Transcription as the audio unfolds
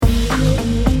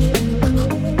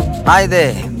Hi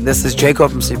there, this is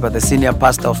Jacob Msipa, the senior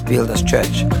pastor of Builders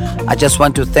Church. I just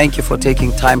want to thank you for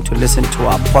taking time to listen to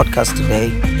our podcast today,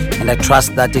 and I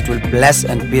trust that it will bless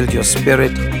and build your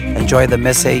spirit. Enjoy the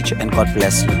message, and God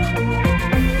bless you.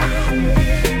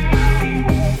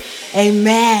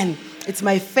 Amen. It's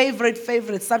my favorite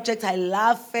subject. I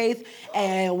love faith.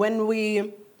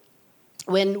 When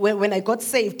I got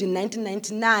saved in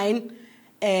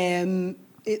 1999,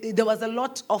 there was a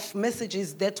lot of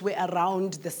messages that were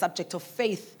around the subject of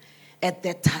faith at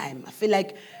that time. I feel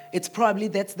like it's probably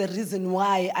that's the reason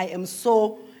why I am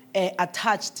so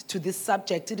attached to this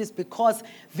subject. It is because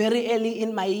very early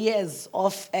in my years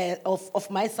of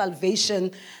my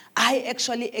salvation, I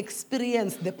actually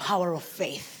experienced the power of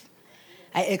faith.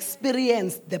 I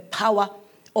experienced the power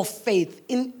of faith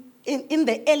in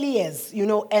the early years,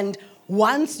 and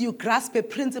once you grasp a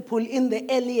principle in the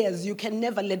early years, you can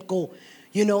never let go.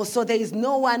 So there is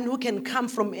no one who can come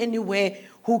from anywhere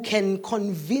who can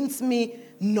convince me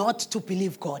not to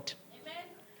believe God. Amen.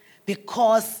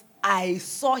 Because I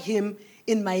saw him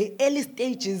in my early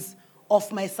stages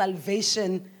of my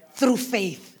salvation through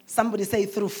faith. Somebody say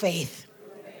through faith.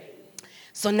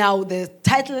 So now the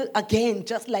title again,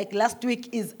 just like last week,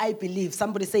 is I Believe.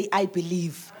 Somebody say I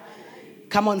believe.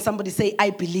 Come on, somebody say I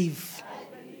believe.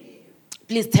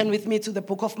 Please turn with me to the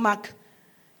book of Mark,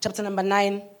 chapter number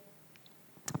 9.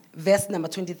 Verse number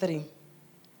 23.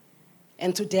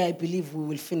 And today I believe we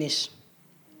will finish.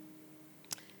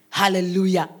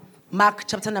 Hallelujah. Mark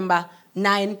chapter number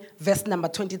 9, verse number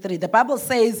 23. The Bible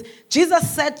says,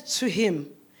 Jesus said to him,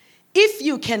 if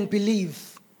you can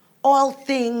believe, all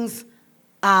things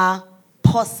are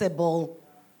possible.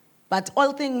 But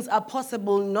all things are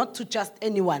possible not to just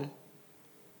anyone.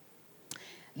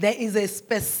 There is a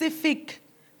specific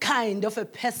kind of a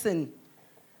person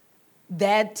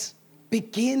that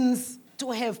begins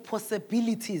to have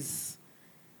possibilities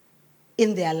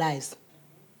in their lives.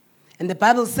 And the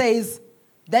Bible says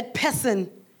that person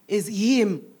is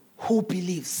him who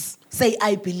believes. Say,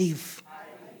 I believe.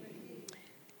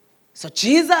 So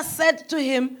Jesus said to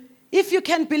him, if you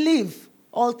can believe,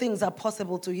 all things are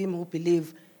possible to him who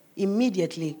believe.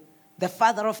 Immediately, the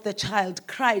father of the child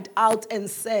cried out and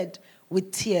said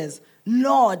with tears,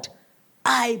 Lord,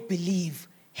 I believe.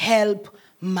 Help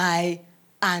my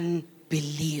unbelief.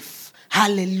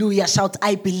 Hallelujah. Shout,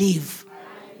 I believe.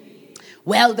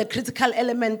 Well, the critical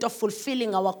element of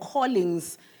fulfilling our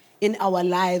callings in our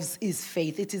lives is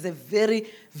faith. It is a very,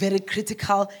 very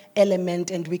critical element,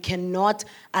 and we cannot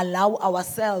allow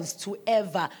ourselves to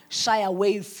ever shy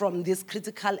away from this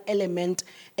critical element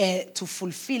to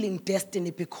fulfilling destiny,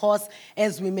 because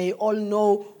as we may all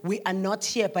know, we are not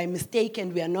here by mistake,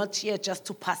 and we are not here just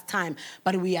to pass time,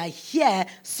 but we are here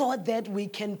so that we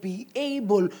can be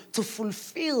able to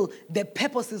fulfill the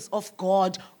purposes of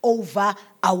God over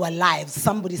our lives.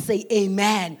 Somebody say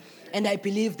amen. And I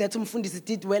believe that Umfundisi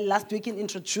did well last week in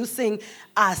introducing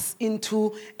us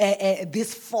into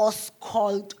this force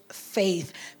called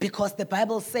faith, because the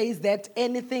Bible says that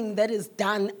anything that is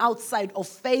done outside of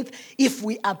faith, if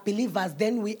we are believers,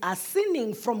 then we are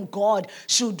sinning from God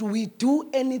should we do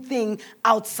anything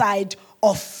outside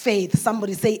of faith.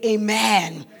 Somebody say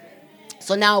amen.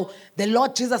 So now, the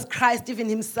Lord Jesus Christ, even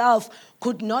himself,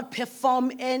 could not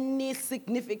perform any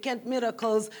significant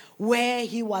miracles where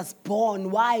he was born.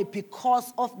 Why?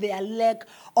 Because of their lack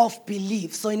of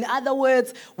belief. So in other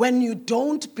words, when you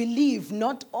don't believe,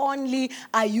 not only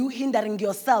are you hindering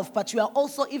yourself, but you are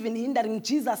also even hindering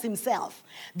Jesus himself,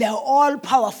 the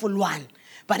all-powerful one.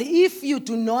 But if you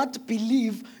do not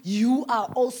believe, you are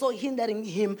also hindering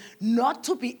him not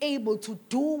to be able to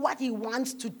do what he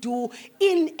wants to do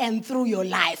in and through your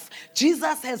life.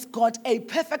 Jesus has got a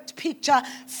perfect picture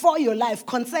for your life,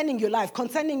 concerning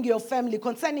your family,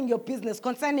 concerning your business,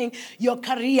 concerning your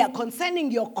career,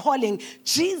 concerning your calling.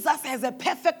 Jesus has a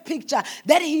perfect picture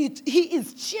that he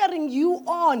is cheering you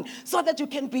on so that you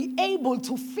can be able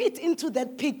to fit into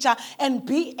that picture and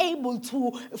be able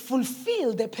to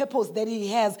fulfill the purpose that he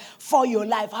has for your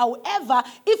life. However,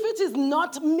 if it is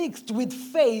not mixed with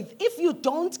faith, if you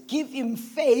don't give him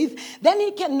faith, then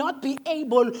he cannot be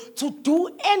able to do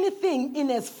anything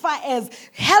in as far as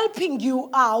helping you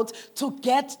out to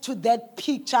get to that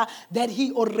picture that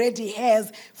he already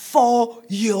has for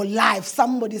your life.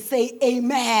 Somebody say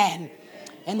amen.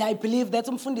 And I believe that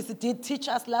Mfundisi did teach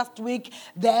us last week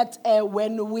that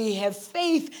when we have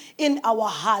faith in our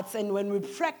hearts and when we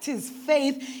practice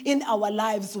faith in our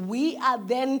lives, we are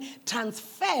then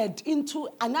transferred into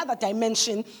another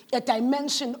dimension, a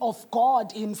dimension of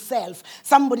God himself.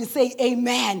 Somebody say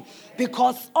amen.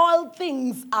 Because all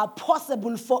things are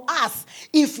possible for us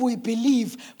if we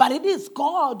believe. But it is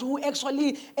God who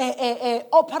actually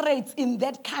operates in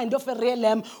that kind of a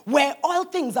realm where all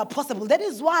things are possible. That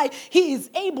is why he is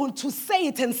able to say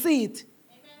it and see it.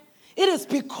 Amen. It is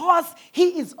because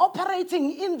he is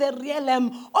operating in the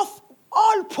realm of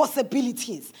all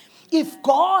possibilities. If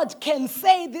God can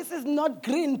say this is not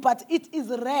green but it is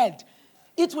red,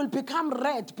 it will become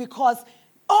red because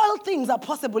all things are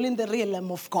possible in the realm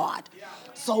of God. Yeah.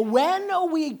 So when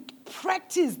we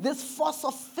practice this force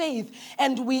of faith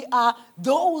and we are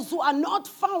those who are not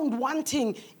found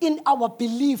wanting in our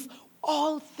belief,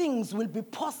 all things will be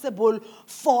possible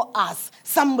for us.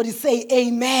 Somebody say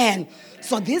amen.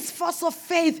 So this force of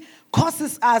faith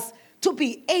causes us to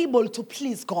be able to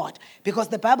please God, because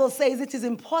the Bible says it is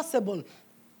impossible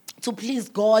to please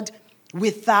God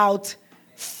without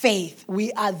faith.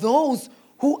 We are those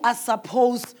who are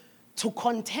supposed to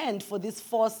contend for this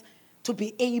force to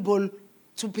be able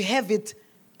to have it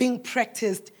being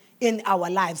practiced in our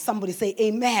lives. Somebody say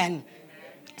amen. Amen.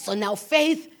 So now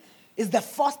faith is the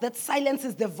force that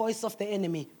silences the voice of the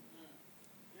enemy.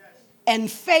 Yes.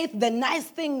 And faith, the nice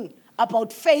thing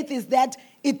about faith is that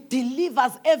it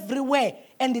delivers everywhere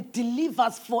and it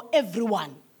delivers for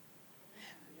everyone.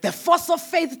 The force of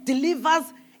faith delivers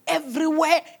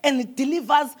everywhere and it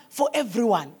delivers for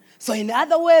everyone. So in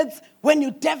other words, when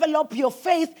you develop your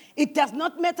faith, it does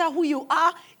not matter who you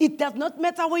are. It does not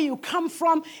matter where you come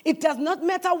from. It does not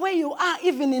matter where you are,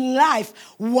 even in life.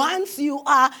 Once you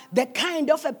are the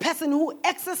kind of a person who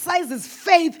exercises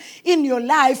faith in your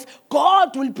life,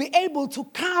 God will be able to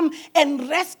come and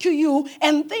rescue you,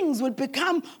 and things will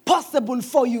become possible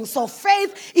for you. So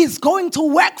faith is going to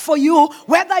work for you,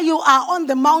 whether you are on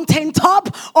the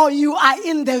mountaintop or you are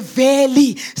in the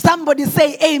valley. Somebody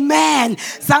say amen.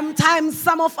 Sometimes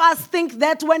some of us think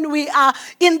that when we are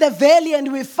in the valley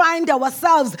and we find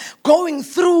ourselves going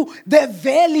through the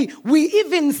valley, we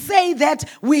even say that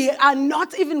we are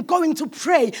not even going to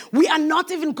pray. We are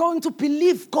not even going to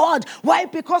believe God. Why?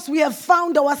 Because we have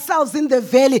found ourselves in the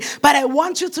valley. But I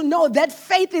want you to know that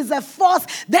faith is a force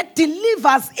that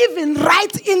delivers even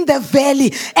right in the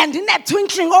valley. And in a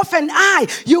twinkling of an eye,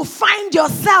 you find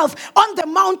yourself on the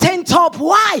mountaintop.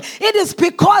 Why? It is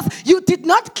because you did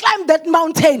not climb that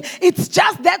mountain. It's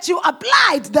just that you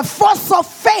applied the force of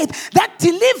faith that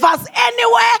delivers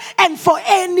anywhere and for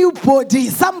anybody.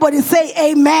 Somebody say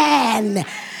amen.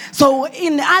 So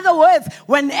in other words,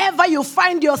 whenever you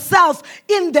find yourself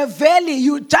in the valley,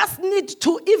 you just need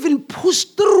to even push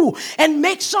through and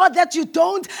make sure that you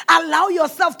don't allow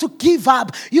yourself to give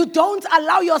up. You don't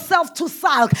allow yourself to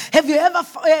sulk. Have you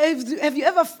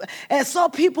ever saw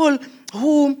people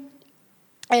who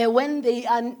when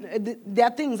their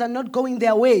things are not going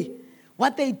their way,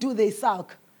 what they do, they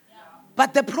sulk. Yeah.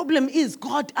 But the problem is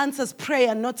God answers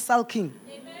prayer, not sulking.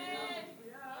 Amen.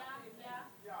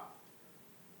 Yeah.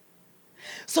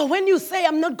 So when you say,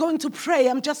 I'm not going to pray,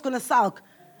 I'm just going to sulk,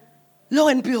 lo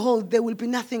and behold, there will be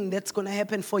nothing that's going to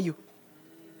happen for you.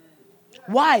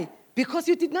 Why? Because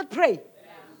you did not pray.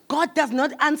 God does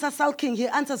not answer sulking, he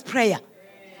answers prayer.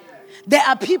 There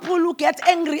are people who get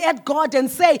angry at God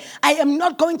and say, I am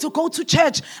not going to go to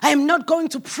church. I am not going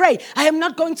to pray. I am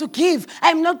not going to give.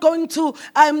 I am not going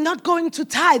to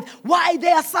tithe. Why?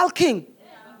 They are sulking.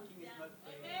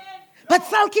 But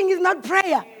sulking is not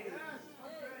prayer.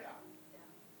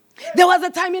 There was a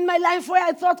time in my life where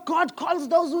I thought God calls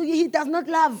those who he does not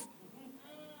love,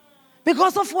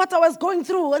 because of what I was going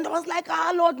through. And I was like,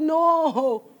 Lord,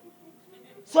 no.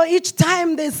 So each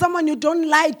time there's someone you don't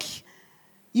like,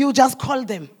 you just call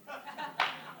them.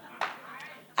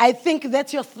 I think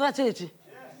that's your strategy.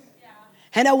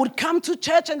 And I would come to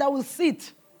church and I will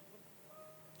sit.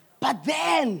 But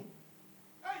then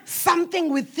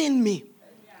something within me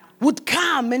would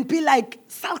come and be like,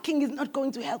 sulking is not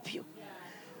going to help you.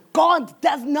 God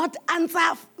does not answer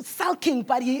sulking,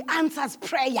 but he answers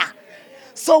prayer.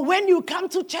 So when you come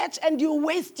to church and you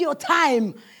waste your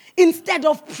time, instead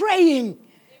of praying,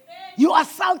 you are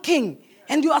sulking.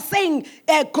 And you are saying,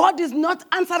 God is not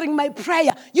answering my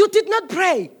prayer. You did not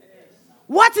pray.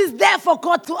 What is there for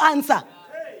God to answer?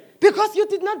 Because you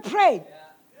did not pray.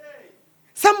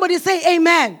 Somebody say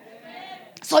amen.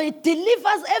 So it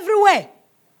delivers everywhere.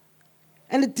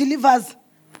 And it delivers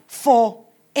for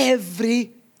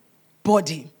everybody.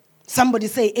 Somebody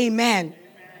say amen.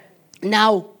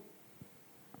 Now,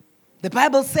 The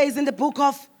Bible says in the book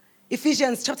of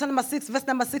Ephesians, chapter number 6, verse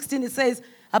number 16, it says,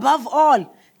 above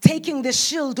all, taking the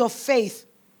shield of faith,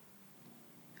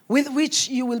 with which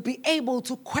you will be able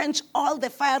to quench all the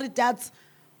fiery darts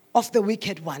of the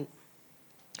wicked one.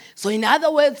 So in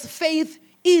other words, faith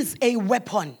is a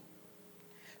weapon.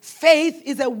 Faith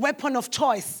is a weapon of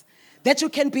choice that you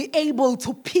can be able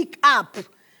to pick up.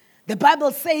 The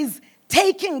Bible says,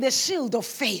 taking the shield of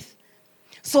faith.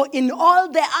 So in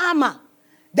all the armor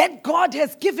that God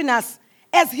has given us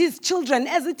as his children,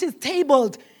 as it is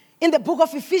tabled in the book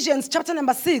of Ephesians, chapter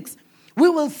number 6, we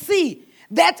will see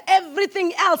that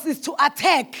everything else is to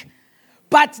attack,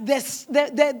 but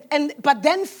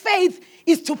then faith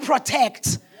is to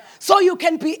protect. So you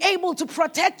can be able to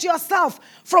protect yourself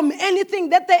from anything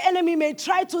that the enemy may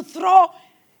try to throw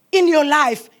in your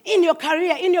life, in your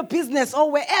career, in your business,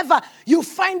 or wherever you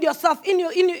find yourself in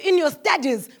your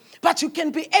studies. But you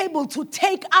can be able to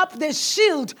take up the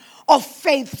shield of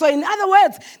faith. So in other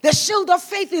words, the shield of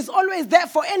faith is always there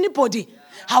for anybody.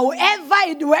 However,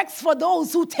 it works for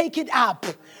those who take it up.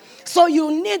 So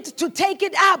you need to take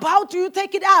it up. How do you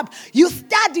take it up? You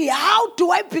study, how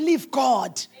do I believe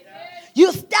God?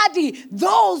 You study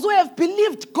those who have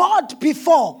believed God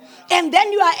before. And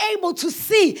then you are able to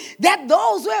see that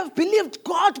those who have believed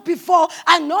God before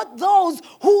are not those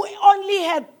who only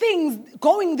had things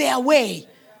going their way.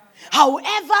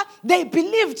 However, they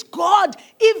believed God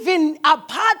even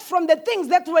apart from the things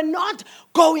that were not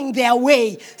going their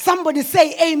way. Somebody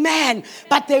say amen.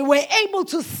 But they were able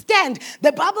to stand.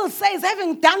 The Bible says,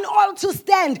 having done all to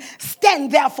stand,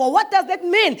 stand therefore. What does that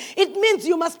mean? It means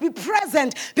you must be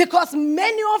present, because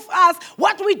many of us,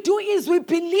 what we do is we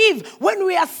believe when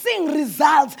we are seeing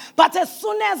results. But as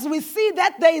soon as we see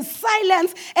that there is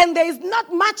silence and there is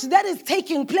not much that is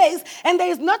taking place and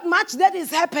there is not much that is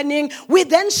happening, we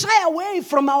then shy away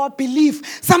from our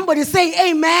belief. Somebody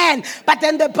say amen. But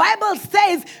then the Bible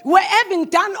says, we're having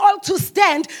done all to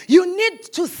stand, you need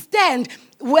to stand,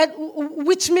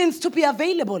 which means to be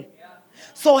available.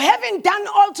 So having done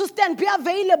all to stand, be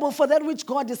available for that which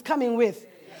God is coming with.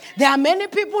 There are many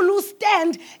people who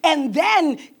stand and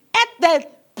then at the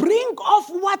brink of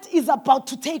what is about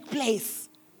to take place,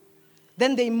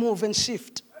 then they move and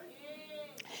shift.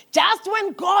 Just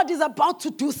when God is about to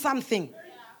do something.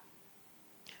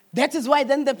 That is why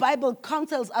then the Bible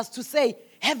counsels us to say,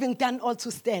 having done all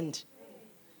to stand,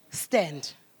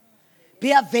 stand.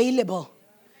 Be available.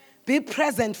 Be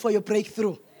present for your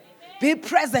breakthrough. Be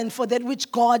present for that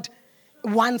which God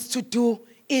wants to do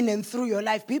in and through your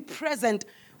life. Be present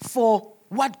for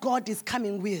what God is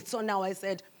coming with. So now I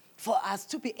said, for us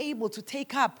to be able to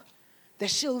take up the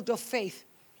shield of faith,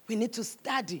 we need to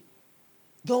study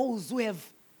those who have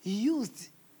used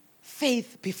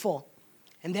faith before.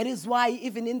 And that is why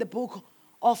even in the book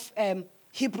of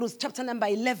Hebrews chapter number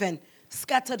 11,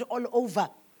 scattered all over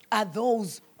are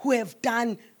those who have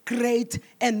done great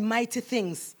and mighty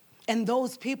things. And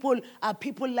those people are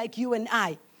people like you and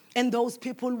I. And those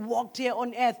people walked here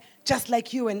on earth just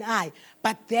like you and I.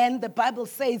 But then the Bible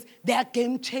says their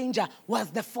game changer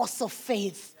was the force of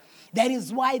faith. That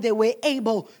is why they were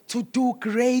able to do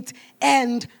great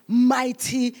and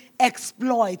mighty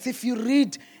exploits. If you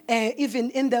read, even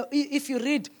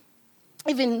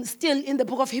still in the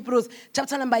book of Hebrews,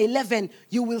 chapter number 11,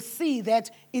 you will see that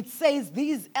it says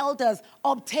these elders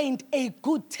obtained a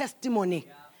good testimony.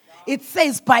 It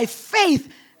says by faith,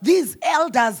 these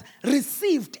elders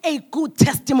received a good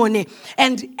testimony.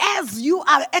 And as you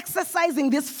are exercising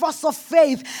this force of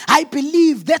faith, I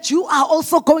believe that you are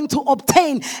also going to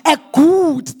obtain a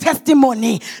good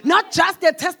testimony. Not just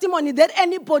a testimony that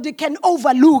anybody can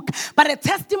overlook, but a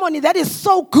testimony that is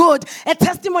so good, a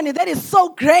testimony that is so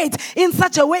great in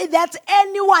such a way that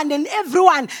anyone and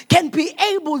everyone can be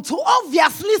able to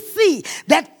obviously see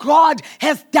that God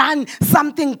has done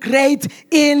something great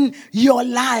in your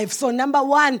life. So number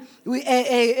one, you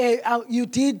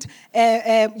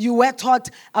were taught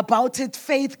about it.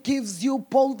 Faith gives you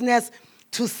boldness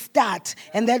to start.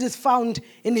 And that is found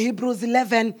in Hebrews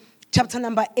 11, chapter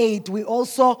number 8. We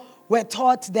also were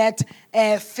taught that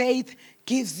faith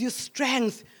gives you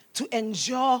strength to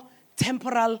endure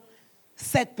temporal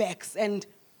setbacks. And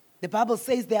the Bible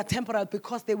says they are temporal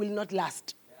because they will not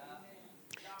last.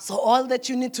 So all that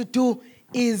you need to do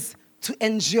is to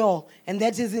endure. And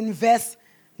that is in verse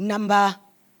number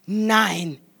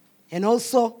 9. And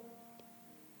also,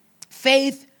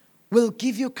 faith will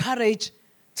give you courage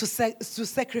to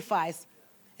sacrifice.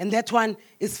 And that one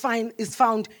is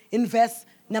found in verse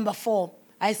number 4.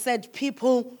 I said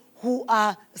people who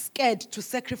are scared to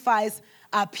sacrifice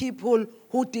are people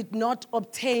who did not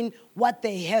obtain what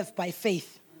they have by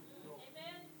faith.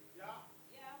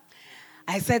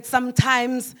 I said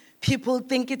sometimes people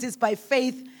think it is by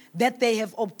faith that they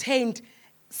have obtained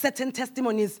certain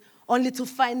testimonies, only to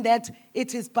find that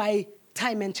it is by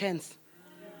time and chance.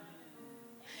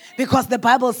 Because the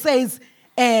Bible says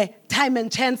time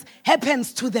and chance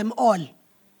happens to them all.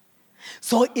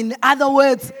 So in other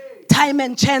words, time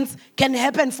and chance can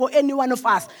happen for any one of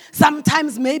us.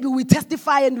 Sometimes maybe we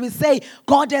testify and we say,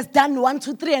 God has done 1,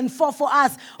 2, 3, and 4 for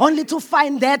us, only to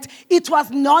find that it was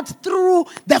not through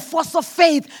the force of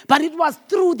faith, but it was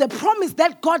through the promise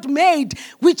that God made,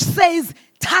 which says,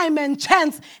 time and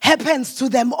chance happens to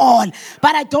them all.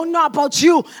 But I don't know about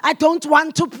you. I don't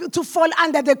want to fall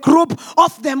under the group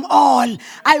of them all.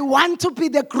 I want to be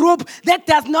the group that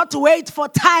does not wait for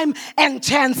time and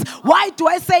chance. Why do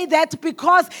I say that?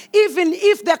 Because even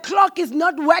if the clock is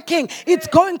not working, it's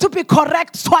going to be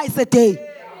correct twice a day.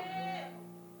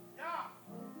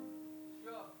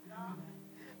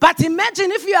 But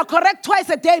imagine if you are correct twice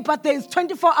a day, but there is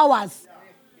 24 hours.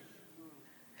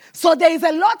 So there is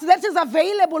a lot that is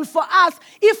available for us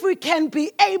if we can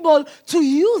be able to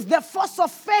use the force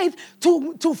of faith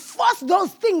to force those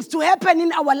things to happen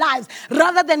in our lives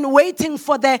rather than waiting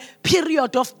for the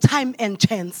period of time and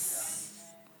chance.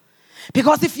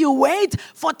 Because if you wait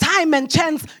for time and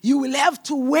chance, you will have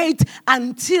to wait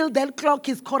until that clock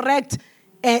is correct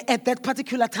at that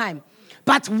particular time.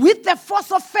 But with the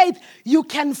force of faith, you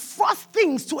can force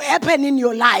things to happen in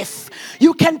your life.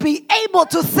 You can be able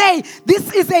to say,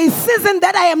 this is a season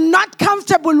that I am not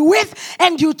comfortable with,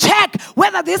 and you check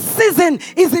whether this season,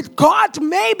 is it God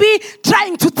maybe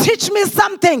trying to teach me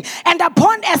something? And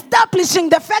upon establishing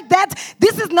the fact that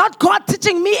this is not God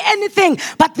teaching me anything,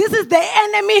 but this is the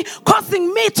enemy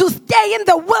causing me to stay in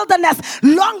the wilderness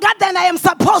longer than I am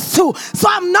supposed to. So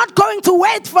I'm not going to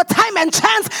wait for time and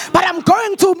chance, but I'm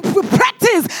going to practice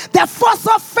the force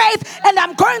of faith, and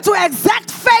I'm going to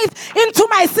exact faith into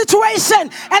my situation,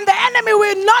 and the enemy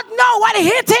will not know what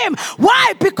hit him.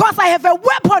 Why? Because I have a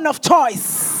weapon of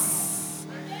choice,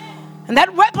 and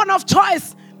that weapon of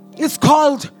choice is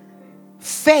called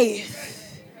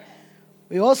faith.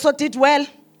 We also did well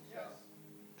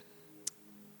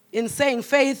in saying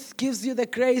faith gives you the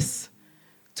grace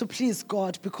to please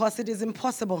God, because it is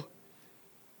impossible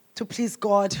to please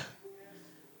God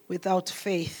without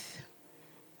faith.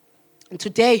 And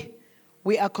today,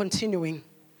 we are continuing.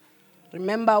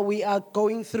 Remember, we are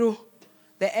going through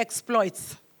the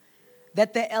exploits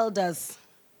that the elders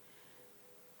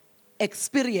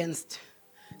experienced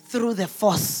through the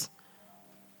force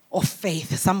of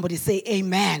faith. Somebody say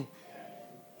amen.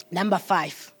 Number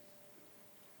 5.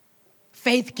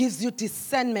 Faith gives you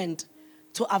discernment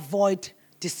to avoid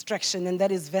distraction. And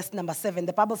that is verse number 7.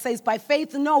 The Bible says, by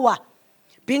faith Noah,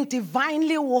 being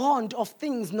divinely warned of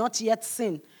things not yet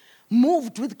seen,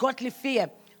 moved with godly fear,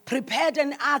 prepared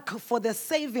an ark for the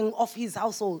saving of his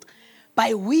household,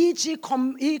 by which he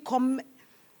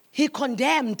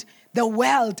condemned the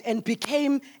world and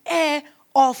became heir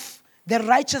of the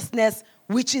righteousness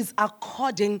which is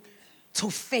according to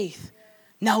faith.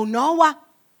 Now Noah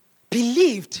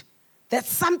believed that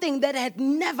something that had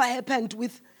never happened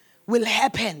will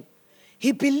happen.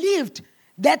 He believed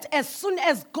that as soon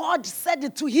as God said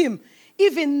it to him,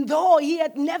 even though he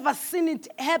had never seen it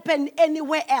happen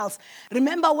anywhere else.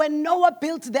 Remember, when Noah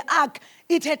built the ark,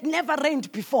 it had never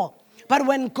rained before. But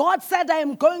when God said, I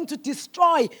am going to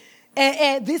destroy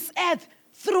this earth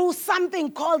through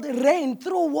something called rain,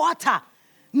 through water,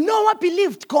 Noah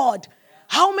believed God.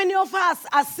 How many of us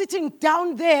are sitting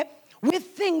down there with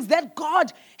things that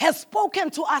God has spoken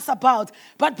to us about,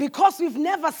 but because we've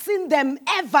never seen them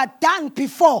ever done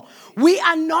before, we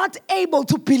are not able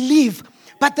to believe?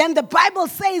 But then the Bible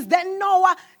says that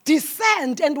Noah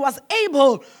discerned and was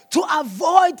able to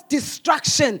avoid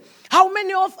destruction. How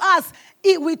many of us,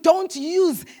 we don't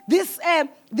use this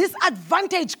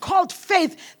advantage called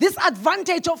faith, this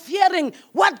advantage of hearing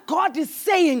what God is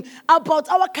saying about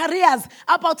our careers,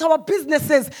 about our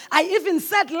businesses? I even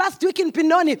said last week in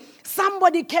Pinoni,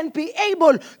 somebody can be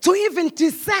able to even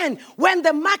discern when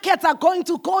the markets are going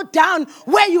to go down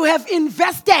where you have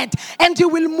invested, and you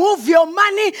will move your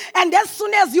money, and as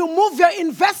soon as you move your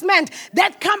investment,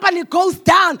 that company goes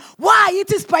down. Why?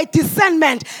 It is by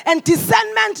discernment, and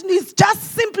discernment is just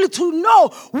simply to know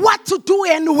what to do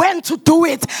and when to do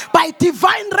it, by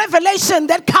divine revelation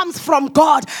that comes from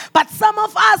God. But some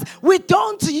of us, we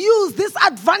don't use this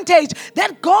advantage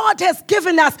that God has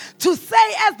given us to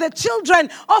say, as the children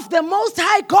of the Most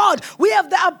High God, we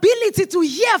have the ability to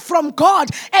hear from God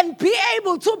and be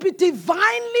able to be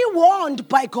divinely warned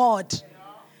by God.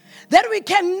 That we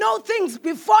can know things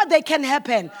before they can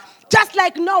happen. Just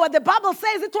like Noah, the Bible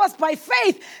says it was by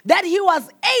faith that he was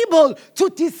able to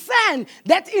discern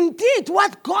that indeed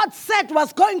what God said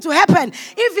was going to happen,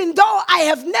 even though I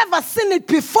have never seen it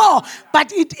before,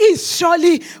 but it is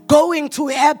surely going to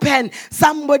happen.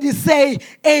 Somebody say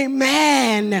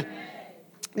amen.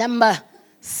 Number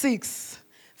 6,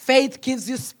 faith gives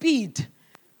you speed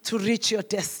to reach your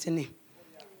destiny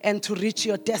and to reach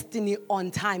your destiny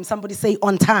on time. Somebody say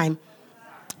on time.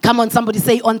 Come on, somebody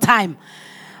say on time.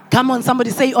 Come on,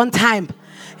 somebody say on time.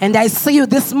 And I see you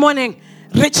this morning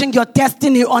reaching your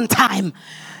destiny on time.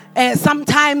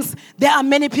 Sometimes there are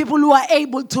many people who are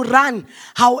able to run.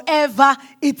 However,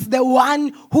 it's the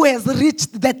one who has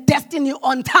reached the destiny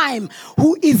on time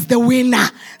who is the winner.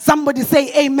 Somebody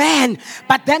say amen.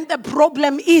 But then the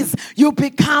problem is you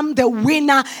become the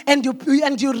winner and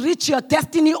you reach your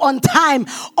destiny on time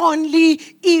only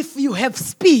if you have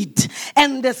speed.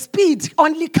 And the speed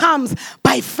only comes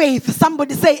by faith.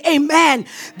 Somebody say amen.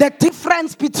 The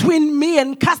difference between me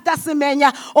and Caster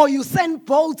Semenya or Usain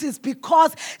Bolt is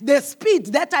because the speed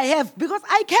that I have, because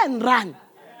I can run.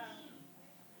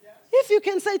 If you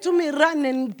can say to me, run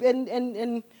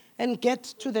and get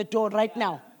to the door right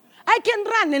now, I can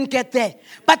run and get there.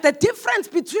 But the difference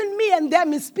between me and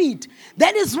them is speed.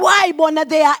 That is why, Bona,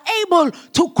 they are able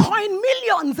to coin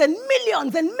millions and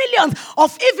millions and millions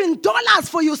of even dollars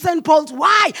for Usain Bolt.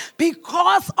 Why?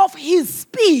 Because of his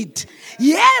speed.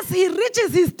 Yes, he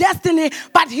reaches his destiny,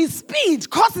 but his speed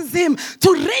causes him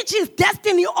to reach his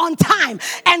destiny on time.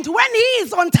 And when he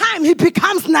is on time, he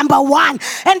becomes number one.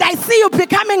 And I see you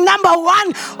becoming number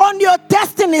one on your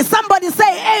destiny. Somebody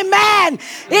say amen.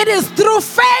 It is through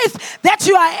faith that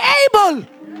you are able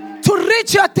to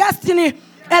reach your destiny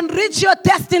and reach your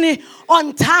destiny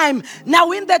on time. Now,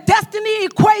 in the destiny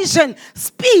equation,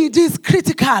 speed is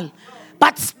critical.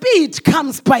 But speed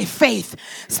comes by faith.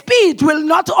 Speed will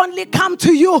not only come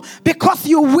to you because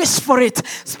you wish for it.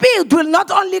 Speed will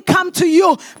not only come to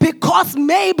you because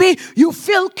maybe you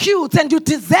feel cute and you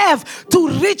deserve to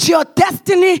reach your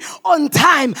destiny on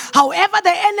time. However,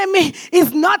 the enemy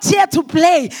is not here to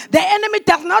play. The enemy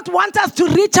does not want us to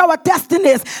reach our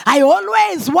destinies. I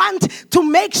always want to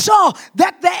make sure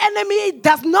that the enemy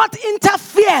does not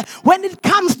interfere when it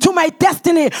comes to my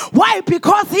destiny. Why?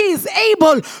 Because he is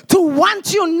able to want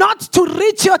you not to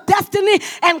reach your destiny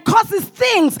and causes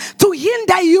things to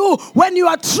hinder you when you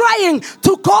are trying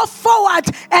to go forward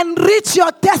and reach your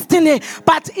destiny.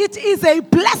 But it is a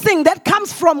blessing that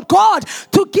comes from God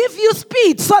to give you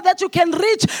speed so that you can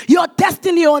reach your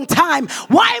destiny on time.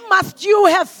 Why must you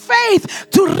have faith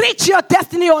to reach your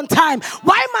destiny on time?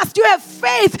 Why must you have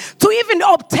faith to even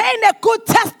obtain a good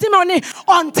testimony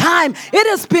on time? It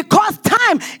is because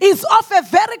time is of a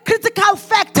very critical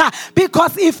factor.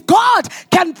 Because if God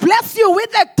can bless you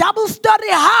with a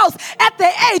double-story house at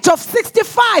the age of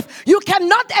 65, you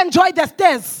cannot enjoy the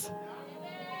stairs.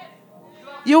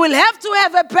 You will have to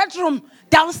have a bedroom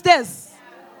downstairs.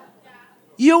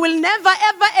 You will never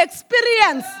ever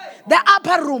experience the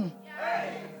upper room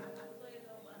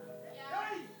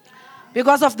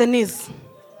because of the knees.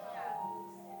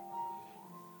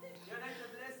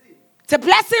 It's a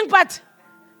blessing, but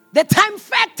the time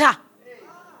factor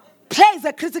plays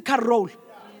a critical role.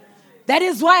 That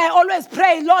is why I always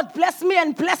pray, Lord, bless me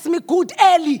and bless me good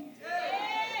early.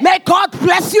 May God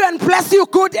bless you and bless you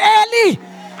good early.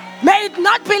 May it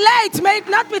not be late. May it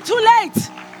not be too late.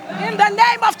 In the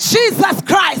name of Jesus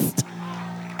Christ.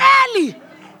 Early.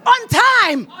 On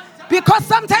time. Because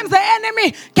sometimes the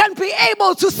enemy can be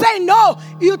able to say, no,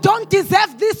 you don't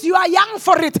deserve this. You are young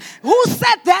for it. Who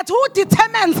said that? Who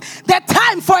determines the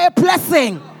time for a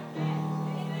blessing?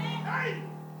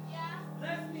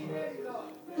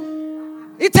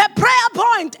 It's a prayer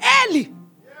point. Early.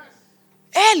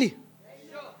 Early.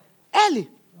 Early.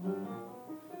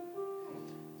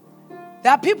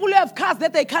 There are people who have cars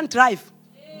that they can't drive.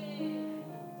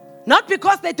 Not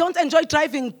because they don't enjoy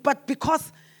driving, but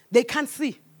because they can't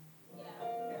see.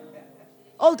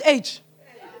 Old age.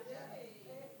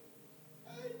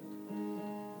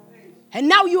 And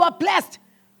now you are blessed.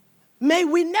 May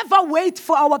we never wait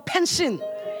for our pension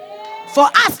for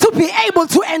us to be able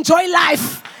to enjoy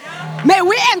life. May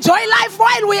we enjoy life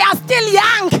while we are still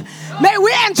young. May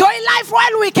we enjoy life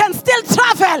while we can still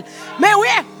travel. May we...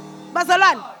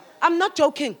 Basalan, I'm not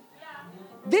joking.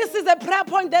 This is a prayer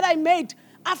point that I made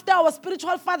after our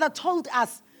spiritual father told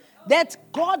us that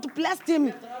God blessed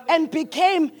him and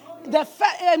became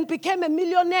a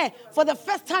millionaire for the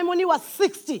first time when he was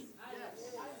 60.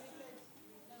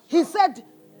 He said,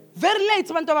 very late,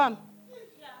 Bantabam.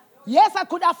 Yes, I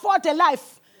could afford a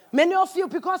life. Many of you,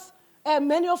 because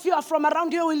many of you are from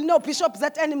around here, will know Bishop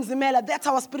Z.N. Mzimela. That's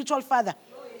our spiritual father.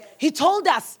 He told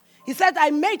us, He said, I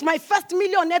made my first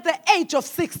million at the age of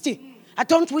 60. I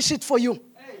don't wish it for you.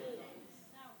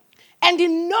 And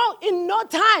in no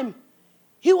time,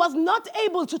 he was not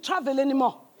able to travel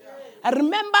anymore. I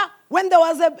remember when there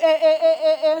was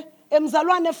a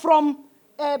Mzalwane from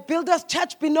Builders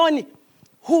Church Benoni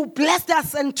who blessed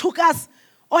us and took us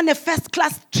on a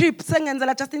first-class trip.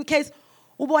 Just in case,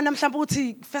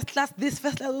 first class this,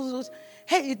 first class those.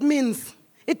 Hey, it means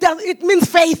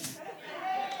faith.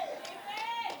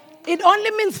 It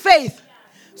only means faith.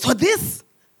 So this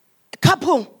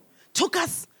couple took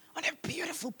us on a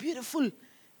beautiful, beautiful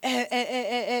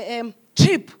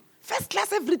trip. First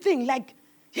class everything. Like,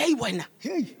 hey,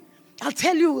 I'll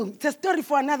tell you, it's a story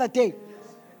for another day.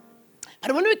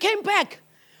 But when we came back,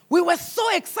 we were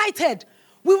so excited.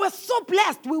 We were so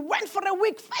blessed. We went for a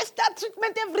week, 5-star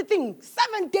treatment, everything.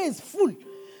 7 days full.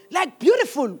 Like,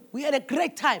 beautiful. We had a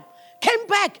great time. Came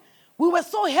back. We were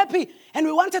so happy. And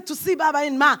we wanted to see Baba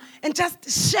and Ma and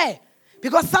just share.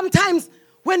 Because sometimes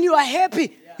when you are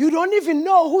happy, you don't even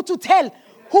know who to tell,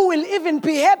 who will even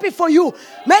be happy for you.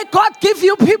 May God give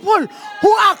you people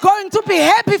who are going to be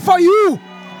happy for you.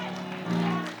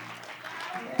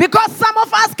 Because some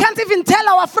of us can't even tell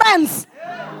our friends.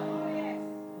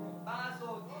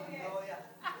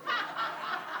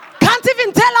 Can't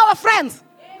even tell our friends.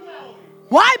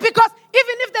 Why? Because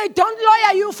even if they don't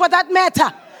lawyer you for that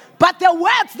matter, but the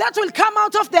words that will come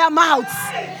out of their mouths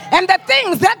and the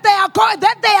things that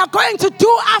they are going to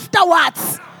do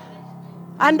afterwards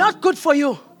are not good for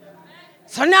you.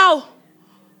 So now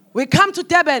we come to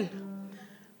Durban.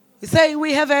 We say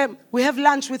we have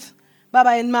lunch with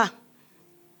Baba and Ma.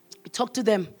 We talk to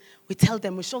them. We tell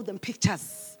them. We show them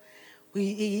pictures.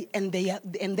 And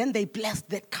then they blessed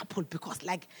that couple because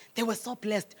like they were so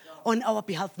blessed on our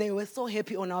behalf. They were so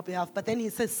happy on our behalf. But then he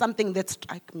says something that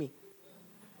struck me.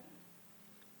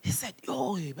 He said,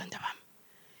 "Oh, Bandabam,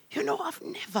 you know, I've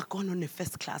never gone on a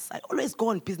first class. I always go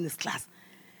on business class.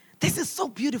 This is so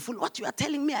beautiful. What you are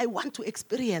telling me, I want to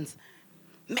experience.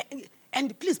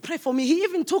 And please pray for me." He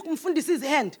even took Mfundisi's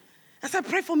hand. I said,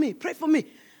 pray for me,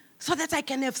 so that I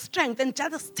can have strength and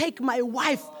just take my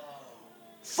wife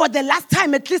for the last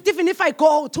time, at least even if I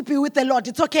go to be with the Lord,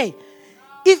 it's okay.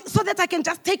 So that I can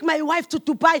just take my wife to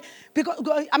Dubai.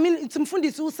 Because, I mean, it's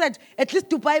Mfundisi who said, at least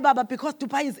Dubai, Baba, because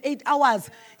Dubai is 8 hours.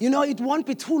 You know, it won't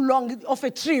be too long of a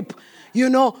trip, you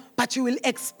know, but you will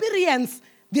experience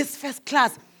this first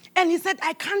class. And he said,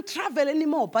 I can't travel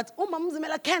anymore. But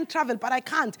Mzimela can't travel, but I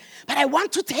can't. But I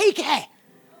want to take her.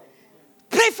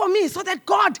 Pray for me so that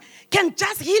God can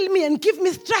just heal me and give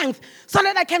me strength so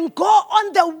that I can go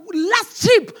on the last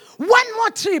trip, one more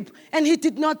trip. And he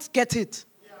did not get it.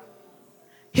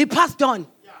 He passed on.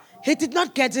 He did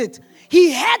not get it.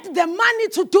 He had the money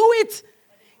to do it.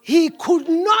 He could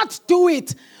not do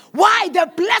it. Why?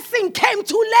 The blessing came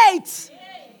too late.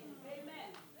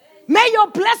 May your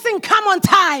blessing come on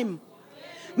time.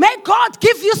 May God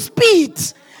give you speed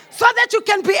so that you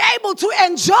can be able to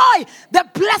enjoy the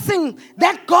blessing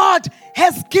that God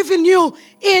has given you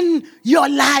in your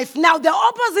life. Now, the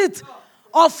opposite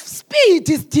of speed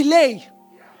is delay.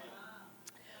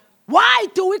 Why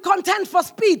do we contend for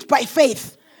speed? By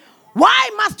faith. Why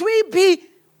must we be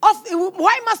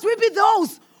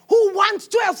those who want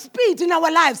to have speed in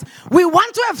our lives? We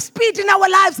want to have speed in our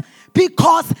lives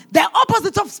because the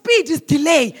opposite of speed is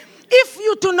delay. If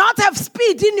you do not have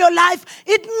speed in your life,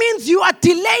 it means you are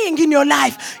delaying in your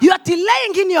life. You are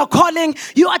delaying in your calling.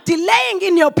 You are delaying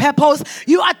in your purpose.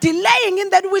 You are delaying in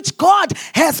that which God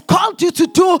has called you to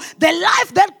do. The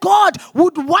life that God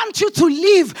would want you to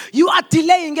live, you are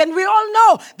delaying. And we all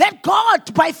know that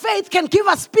God, by faith, can give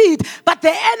us speed. But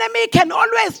the enemy can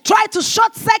always try to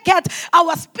short-circuit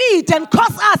our speed and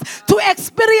cause us to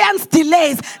experience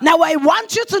delays. Now, I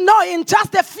want you to know in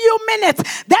just a few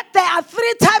minutes that there are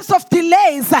 3 types of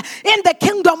delays in the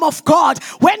kingdom of God.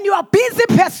 When you are busy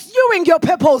pursuing your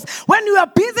purpose, when you are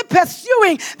busy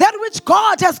pursuing that which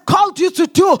God has called you to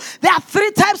do, there are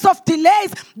 3 types of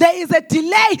delays. There is a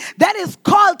delay that is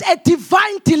called a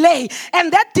divine delay,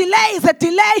 and that delay is a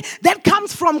delay that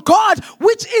comes from God,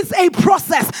 which is a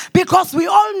process, because we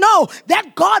all know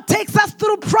that God takes us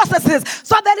through processes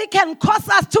so that He can cause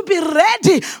us to be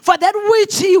ready for that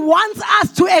which He wants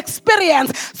us to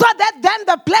experience, so that then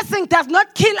the blessing does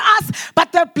not kill us,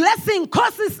 but the blessing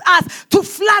causes us to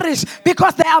flourish,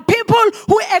 because there are people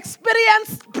who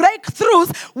experience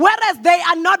breakthroughs whereas they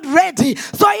are not ready.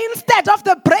 So instead of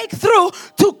the breakthrough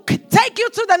to take you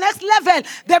to the next level,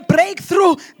 the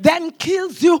breakthrough then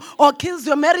kills you, or kills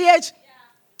your marriage,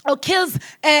 or kills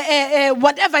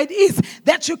whatever it is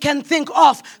that you can think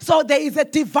of. So there is a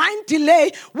divine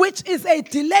delay, which is a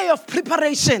delay of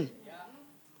preparation.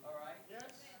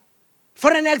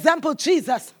 For an example,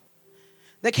 Jesus,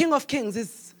 the King of Kings,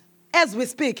 is, as we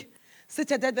speak,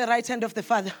 seated at the right hand of the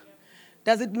Father.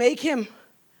 Does it make him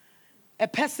a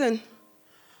person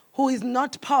who is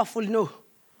not powerful? No.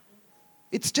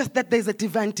 It's just that there's a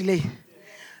divine delay.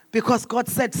 Because God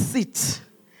said, sit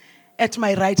at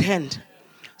my right hand.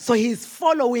 So he's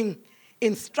following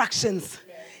instructions.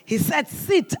 He said,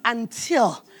 sit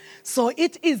until. So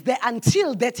it is the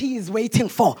until that he is waiting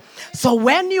for. So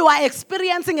when you are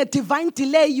experiencing a divine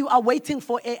delay, you are waiting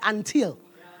for a until.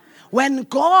 When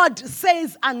God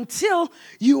says until,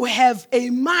 you have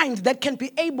a mind that can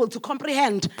be able to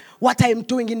comprehend what I am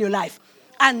doing in your life.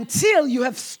 Until you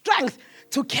have strength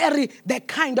to carry the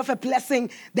kind of a blessing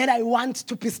that I want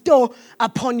to bestow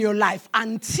upon your life.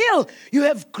 Until you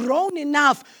have grown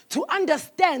enough to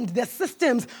understand the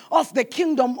systems of the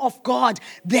kingdom of God,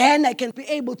 then I can be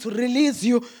able to release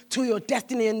you to your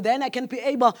destiny, and then I can be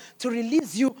able to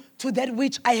release you to that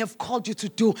which I have called you to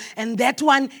do. And that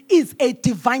one is a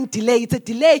divine delay. It's a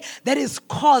delay that is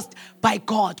caused by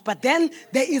God. But then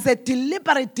there is a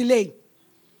deliberate delay.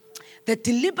 The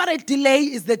deliberate delay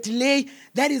is the delay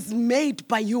that is made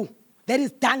by you, that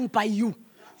is done by you.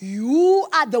 You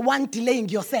are the one delaying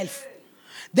yourself.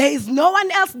 There is no one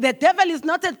else. The devil is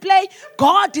not at play.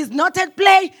 God is not at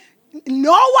play.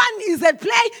 No one is at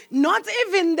play. Not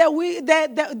even the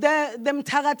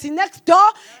Mtagati next door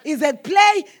is at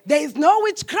play. There is no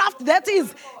witchcraft. That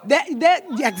is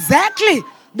exactly.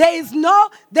 There is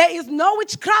no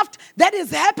witchcraft that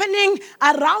is happening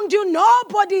around you.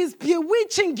 Nobody is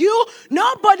bewitching you.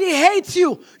 Nobody hates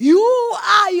you. You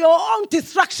are your own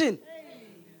destruction.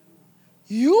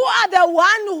 You are the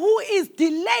one who is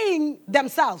delaying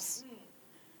themselves.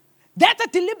 That's a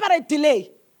deliberate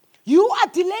delay. You are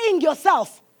delaying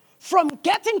yourself from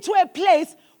getting to a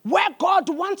place where God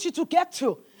wants you to get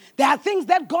to. There are things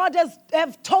that God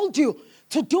has told you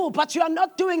to do, but you are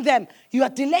not doing them. You are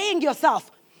delaying yourself.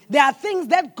 There are things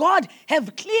that God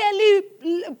have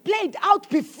clearly played out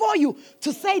before you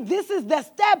to say this is the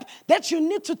step that you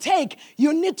need to take.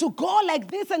 You need to go like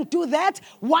this and do that.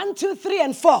 1, 2, 3,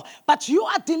 and 4. But you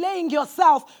are delaying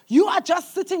yourself. You are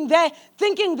just sitting there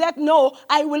thinking that, no,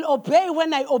 I will obey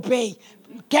when I obey.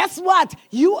 Guess what?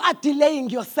 You are delaying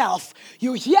yourself.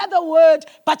 You hear the word,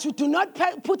 but you do not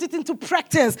put it into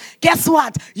practice. Guess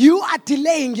what? You are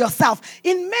delaying yourself.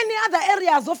 In many other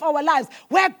areas of our lives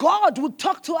where God would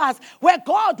talk to us, where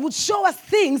God would show us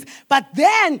things, but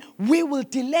then we will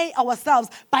delay ourselves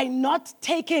by not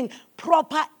taking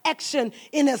proper action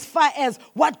in as far as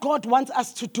what God wants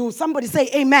us to do. Somebody say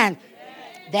amen.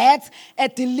 That's a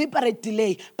deliberate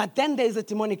delay. But then there is a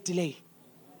demonic delay.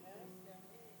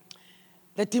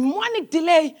 The demonic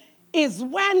delay is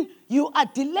when you are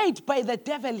delayed by the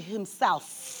devil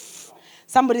himself.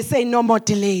 Somebody say no more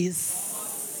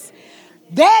delays.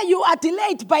 There you are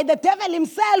delayed by the devil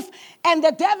himself, and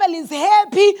the devil is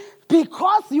happy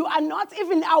because you are not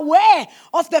even aware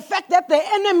of the fact that the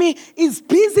enemy is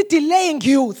busy delaying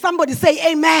you. Somebody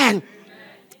say amen.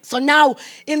 So now,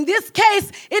 in this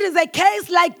case, it is a case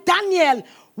like Daniel,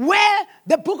 where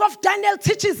the book of Daniel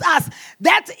teaches us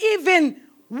that even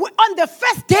on the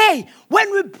first day,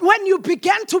 when you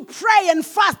began to pray and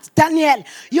fast, Daniel,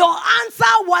 your answer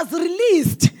was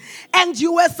released. And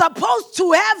you were supposed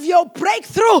to have your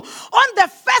breakthrough on the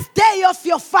first day of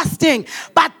your fasting.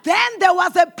 But then there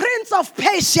was a prince of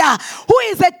Persia who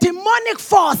is a demonic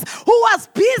force who was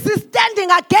busy standing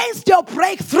against your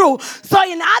breakthrough. So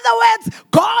in other words,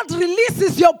 God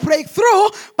releases your breakthrough,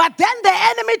 but then the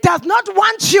enemy does not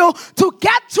want you to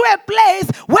get to a place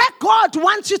where God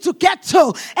wants you to get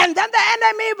to. And then the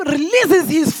enemy releases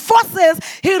his forces,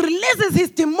 he releases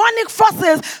his demonic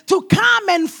forces to come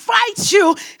and fight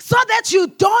you so that you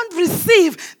don't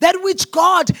receive that which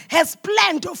God has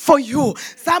planned for you.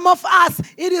 Some of us,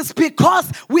 it is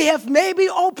because we have maybe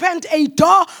opened a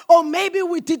door, or maybe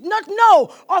we did not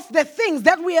know of the things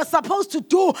that we are supposed to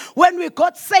do when we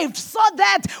got saved, so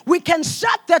that we can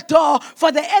shut the door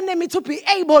for the enemy to be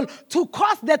able to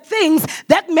cause the things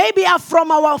that maybe are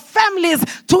from our families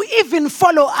to even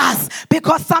follow us.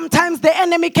 Because sometimes the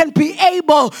enemy can be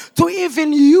able to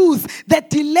even use the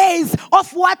delays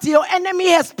of what your enemy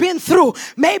has been through.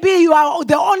 Maybe you are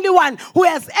the only one who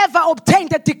has ever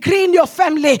obtained a degree in your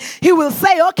family. He will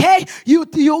say, okay,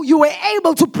 you were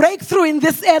able to break through in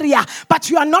this area, but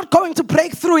you are not going to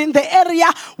break through in the area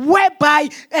whereby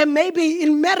maybe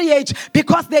in marriage,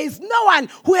 because there is no one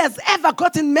who has ever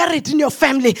gotten married in your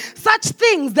family. Such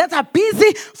things that are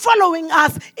busy following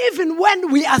us even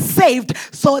when we are saved.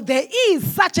 So there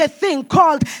is such a thing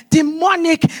called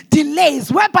demonic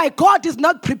delays, whereby God is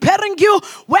not preparing you,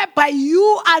 whereby you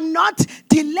you are not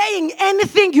delaying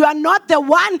anything. You are not the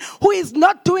one who is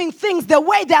not doing things the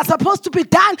way they are supposed to be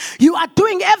done. You are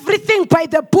doing everything by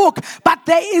the book. But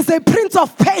there is a prince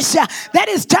of Persia that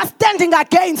is just standing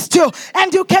against you.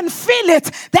 And you can feel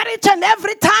it. That each and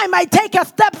every time I take a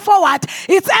step forward,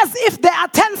 it's as if there are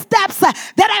 10 steps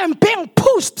that I am being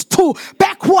pushed to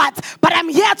backwards. But I'm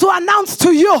here to announce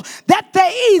to you that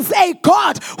there is a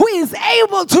God who is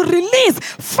able to release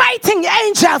fighting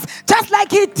angels, just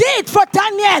like he did for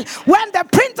Daniel when the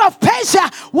prince of Persia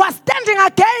was standing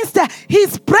against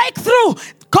his breakthrough.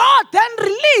 God then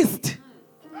released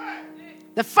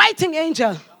the fighting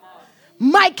angel,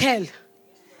 Michael.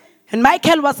 And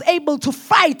Michael was able to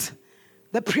fight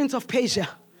the prince of Persia.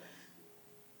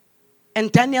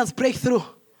 And Daniel's breakthrough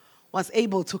was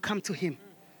able to come to him.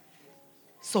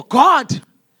 So God,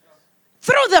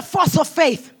 through the force of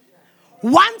faith,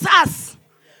 wants us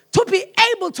to be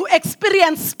able to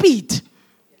experience speed.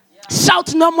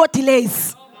 Shout no more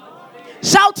delays.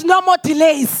 Shout no more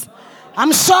delays.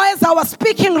 I'm sure as I was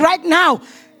speaking right now,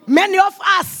 many of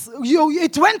us,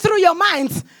 it went through your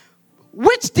minds.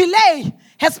 Which delay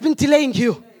has been delaying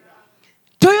you?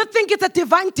 Do you think it's a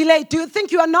divine delay? Do you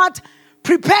think you are not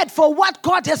prepared for what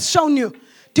God has shown you?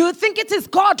 Do you think it is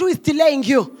God who is delaying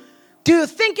you? Do you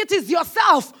think it is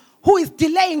yourself who is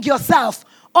delaying yourself?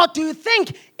 Or do you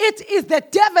think it is the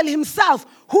devil himself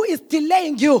who is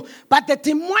delaying you? But the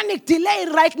demonic delay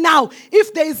right now,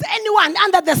 if there is anyone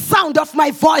under the sound of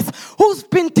my voice who's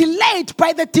been delayed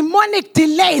by the demonic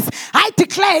delays, I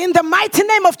declare in the mighty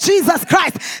name of Jesus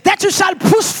Christ that you shall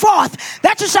push forth,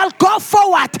 that you shall go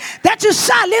forward, that you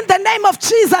shall in the name of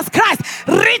Jesus Christ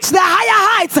reach the higher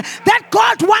heights that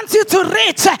God wants you to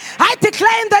reach. I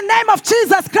declare in the name of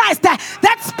Jesus Christ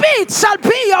that speed shall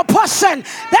be your portion,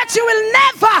 that you will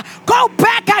never go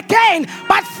back again,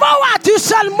 but forward you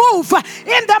shall move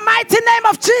in the mighty name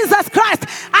of Jesus Christ.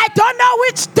 I don't know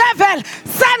which devil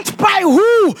sent by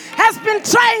who has been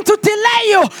trying to delay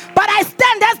you, but I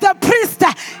stand as the priest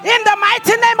in the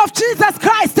mighty name of Jesus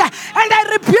Christ, and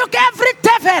I rebuke every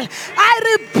devil. I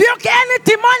rebuke any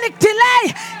demonic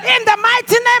delay in the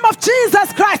mighty name of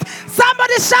Jesus Christ.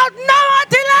 Somebody shout, no more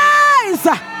delays.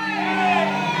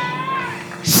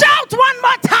 Shout one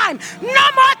more time, no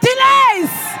more delays.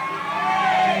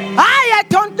 I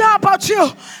don't know about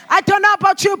you. I don't know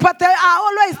about you, but there are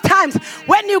always times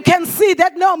when you can see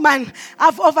that, no man,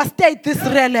 I've overstayed this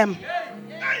realm.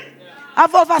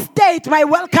 I've overstayed my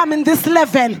welcome in this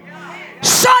level.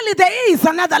 Surely there is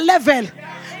another level.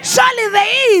 Surely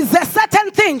there is a certain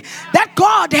thing that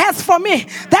God has for me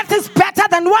that is better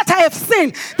than what I have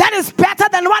seen, that is better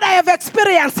than what I have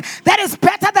experienced, that is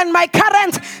better than my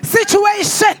current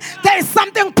situation. There is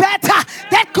something better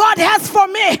that God has for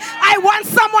me. I want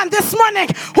someone this morning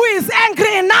who is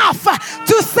angry enough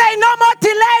to say, no more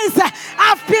delays.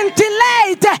 I've been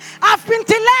delayed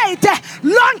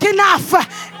long enough,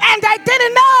 and I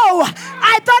didn't know.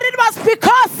 I thought it was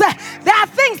because there are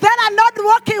things that are not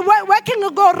working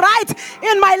right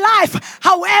in my life.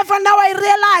 However, now I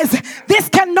realize this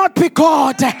cannot be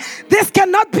God. This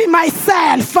cannot be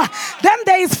myself. Then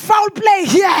there is foul play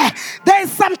here. There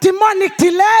is some demonic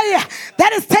delay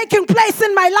that is taking place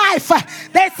in my life.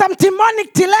 There is some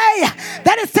demonic delay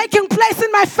that is taking place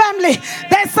in my family.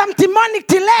 There is some demonic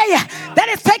delay that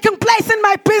is taking place in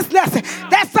my business.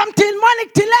 There's some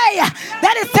demonic delay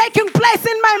that is taking place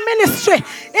in my ministry.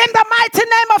 In the mighty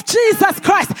name of Jesus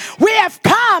Christ, we have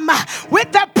come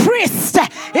with the priest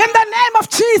in the name of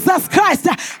Jesus Christ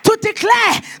to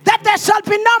declare that there shall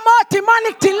be no more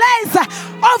demonic delays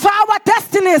over our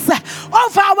destinies,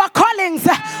 over our callings,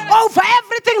 over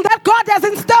everything that God has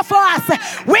in store for us.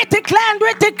 We declare and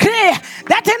we decree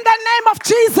that in the name of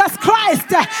Jesus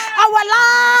Christ, our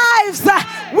lives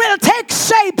will take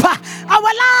shape.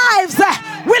 Our lives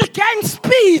will gain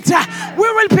speed. We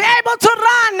will be able to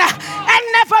run and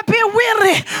never be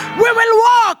weary. We will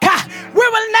walk. We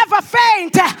will never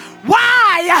faint.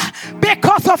 Why?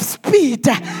 Because of speed.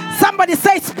 Somebody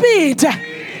say speed.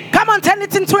 Come on, turn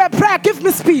it into a prayer. Give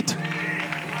me speed.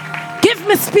 Give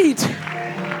me speed.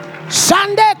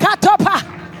 Shande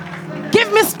Katopa.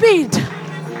 Give me speed.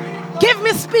 Give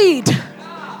me speed.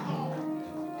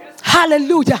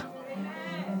 Hallelujah.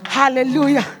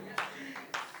 Hallelujah.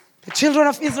 The children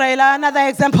of Israel are another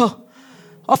example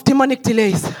of demonic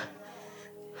delays.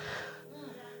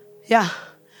 Yeah.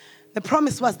 The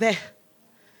promise was there,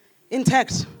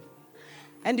 intact.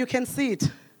 And you can see it.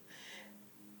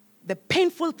 The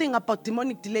painful thing about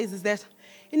demonic delays is that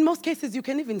in most cases you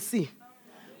can even see.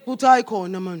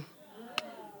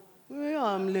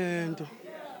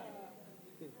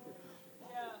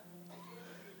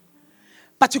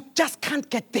 But you just can't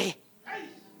get there.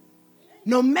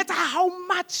 No matter how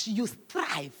much you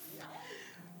strive,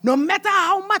 no matter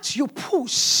how much you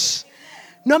push,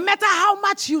 no matter how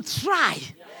much you try,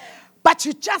 but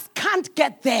you just can't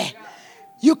get there.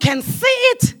 You can see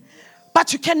it,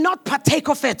 but you cannot partake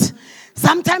of it.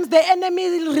 Sometimes the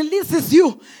enemy releases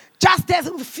you just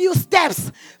a few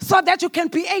steps so that you can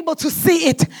be able to see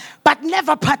it, but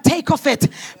never partake of it.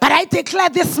 But I declare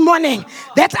this morning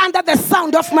that under the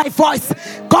sound of my voice,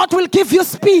 God will give you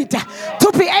speed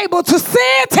to be able to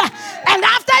see it. And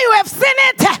after you have seen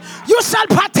it, you shall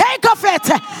partake of it.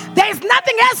 There is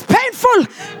nothing as painful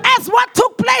as what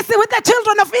took place with the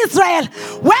children of Israel,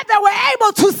 where they were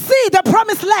able to see the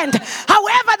promised land.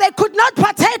 However, they could not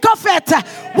partake of it.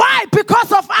 Why?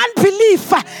 Because of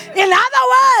unbelief. In other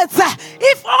words,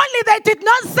 if only they did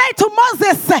not say to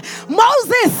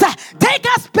Moses, take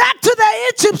us back to the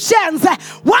Egyptians.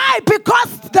 Why?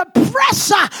 Because the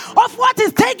pressure of what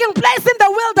is taking place in the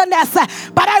wilderness.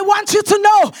 But I want you to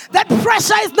know that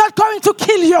pressure is not going to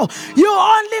kill you. You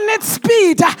only need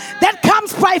speed that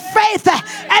comes by faith,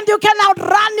 and you can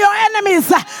outrun your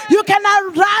enemies. You can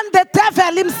outrun the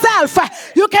devil himself.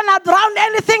 You can outrun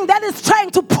anything that is trying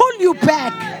to pull you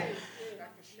back.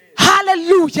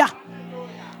 Hallelujah.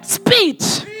 Speed.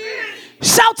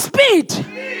 Shout speed.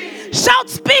 Shout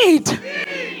speed.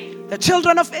 The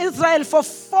children of Israel for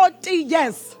 40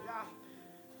 years.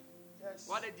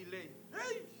 What a delay.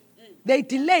 They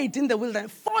delayed in the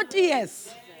wilderness 40 years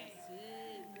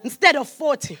instead of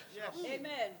 40.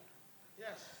 Amen.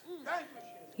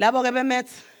 Labo ke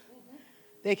be-maths,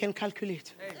 they can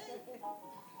calculate.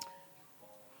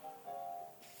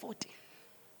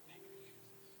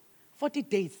 40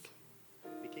 days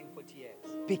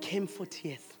became 40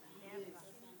 years.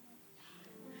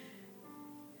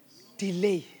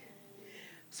 Delay.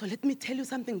 So let me tell you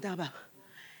something, Daba.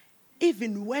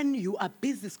 Even when you are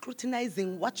busy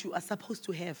scrutinizing what you are supposed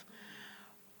to have,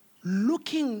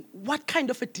 looking what kind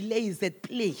of a delay is at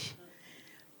play,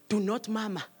 do not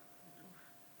murmur.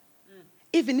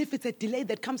 Even if it's a delay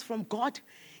that comes from God,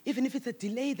 even if it's a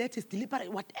delay that is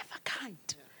deliberate, whatever kind,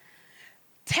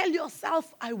 tell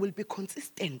yourself, I will be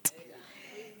consistent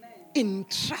in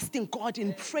trusting God,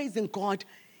 in praising God,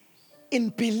 in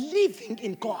believing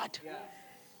in God.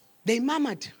 They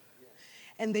murmured,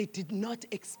 and they did not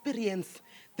experience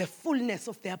the fullness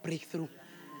of their breakthrough.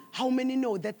 How many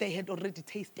know that they had already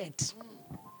tasted?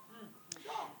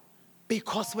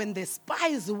 Because when the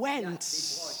spies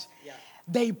went,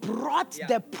 they brought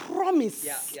the promise.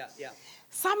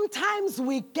 Sometimes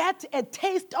we get a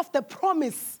taste of the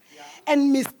promise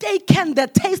and mistaken the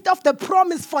taste of the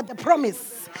promise for the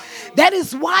promise. That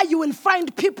is why you will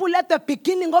find people at the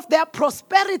beginning of their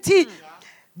prosperity,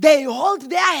 they hold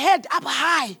their head up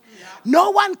high.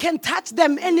 No one can touch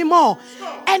them anymore.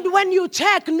 And when you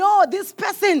check, no, this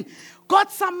person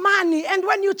got some money. And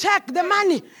when you check, the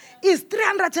money is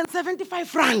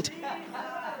 375 rand.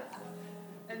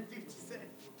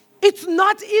 It's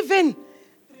not even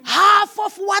half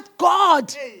of what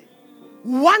God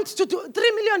wants to do.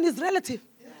 3 million is relative.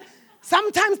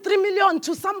 Sometimes 3 million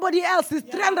to somebody else is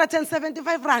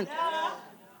 375 rand.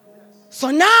 So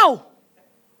now,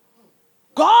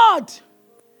 God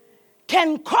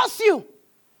can cause you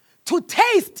to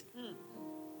taste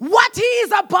what He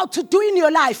is about to do in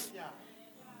your life.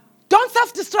 Don't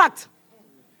self-destruct.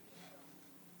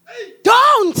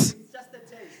 Don't.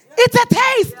 It's a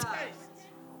taste.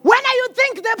 When you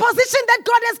think the position that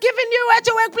God has given you at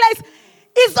your workplace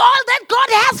is all that God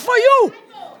has for you,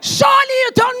 surely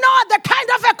you don't know the kind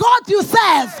of a God you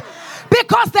serve.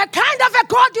 Because the kind of a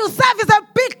God you serve is a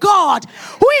big God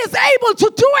who is able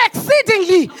to do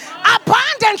exceedingly,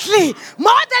 abundantly,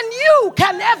 more than you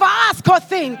can ever ask or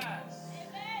think.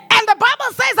 And the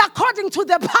Bible says according to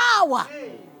the power.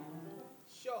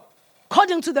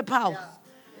 According to the power.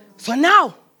 So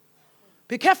now,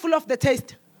 be careful of the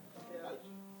taste.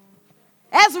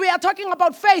 As we are talking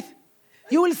about faith,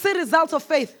 you will see results of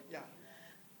faith.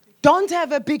 Don't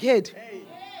have a big head.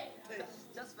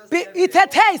 It's a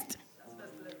taste.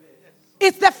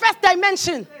 It's the first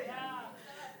dimension.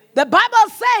 The Bible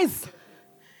says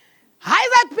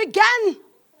Isaac began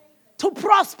to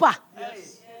prosper.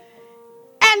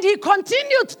 And he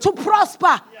continued to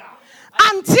prosper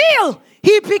until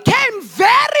he became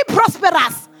very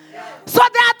prosperous. So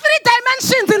there are 3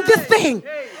 dimensions in this thing.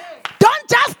 Don't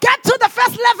just get to the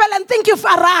first level and think you've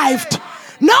arrived.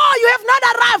 No, you have not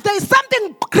arrived. There is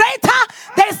something greater.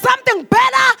 There is something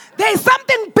better. There is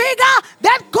something bigger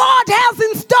that God has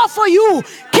in store for you.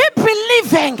 Keep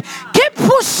believing. Keep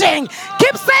pushing.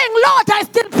 Keep saying, Lord, I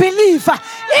still believe.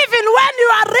 Even when you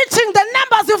are reaching the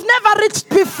numbers you've never reached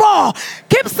before.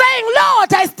 Keep saying,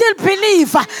 Lord, I still believe.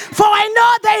 For I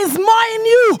know there is more in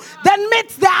you than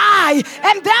meets the eye.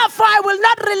 And therefore I will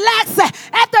not relax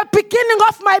at the beginning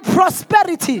of my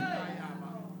prosperity.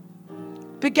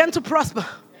 Began to prosper.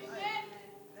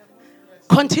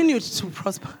 Continued to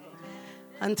prosper.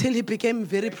 Until he became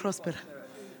very prosperous.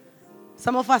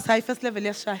 Some of us high first level,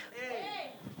 yes, shy.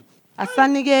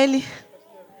 Asanigeli.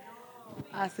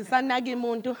 Asisanagi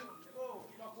muntu.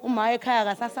 Umaye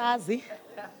kaya kasasazi.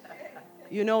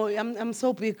 You know, I'm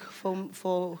so big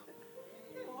for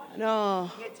no.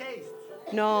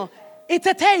 It's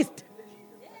a taste.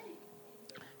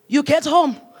 You get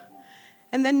home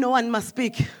and then no one must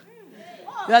speak.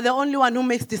 You are the only one who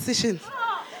makes decisions.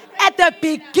 At the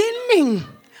beginning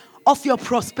of your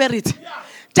prosperity.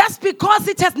 Just because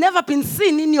it has never been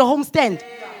seen in your homestand.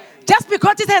 Just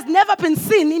because it has never been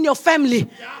seen in your family.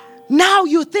 Now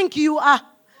you think you are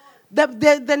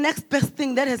the next best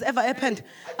thing that has ever happened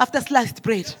after sliced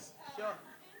bread.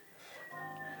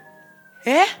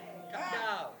 Eh?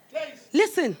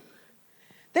 Listen.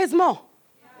 There's more.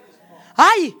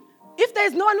 Aye. If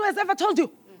there's no one who has ever told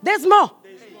you, there's more.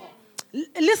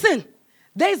 Listen.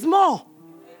 There's more.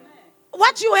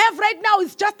 What you have right now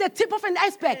is just the tip of an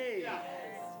iceberg.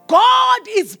 God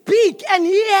is big and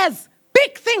He has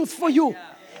big things for you.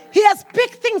 He has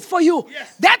big things for you.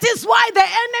 That is why the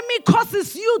enemy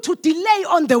causes you to delay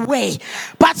on the way.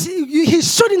 But he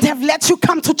shouldn't have let you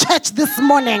come to church this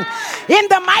morning. In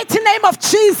the mighty name of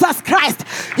Jesus Christ,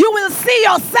 you will see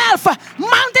yourself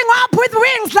mounting up with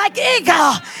wings like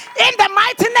eagle. In the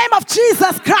mighty name of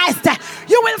Jesus Christ,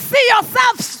 you will see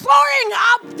yourself soaring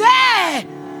up there.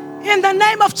 In the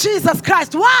name of Jesus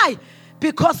Christ. Why?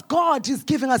 Because God is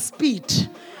giving us speed.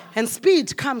 And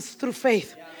speed comes through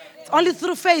faith. It's only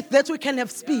through faith that we can have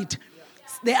speed.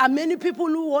 There are many people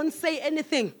who won't say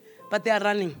anything, but they are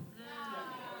running.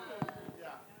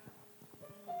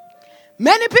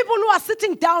 Many people who are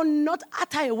sitting down, not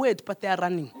utter a word, but they are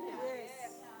running.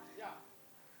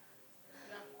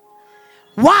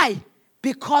 Why?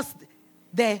 Because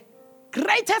the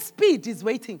greatest speed is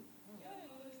waiting.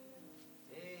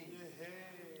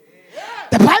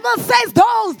 The Bible says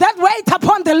those that wait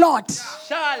upon the Lord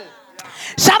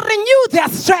shall renew their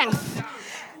strength.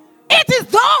 It is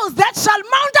those that shall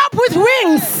mount up with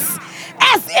wings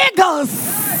as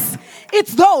eagles.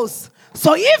 It's those.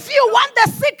 So if you want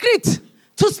the secret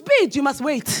to speed, you must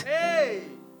wait.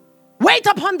 Wait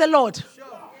upon the Lord.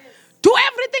 Do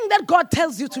everything that God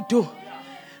tells you to do.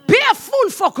 Be a fool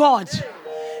for God.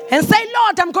 And say,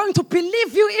 Lord, I'm going to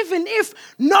believe you even if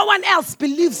no one else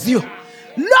believes you.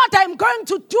 Lord, I'm going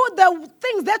to do the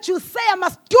things that you say I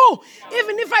must do,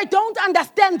 even if I don't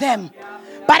understand them.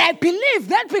 But I believe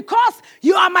that because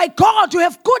you are my God, you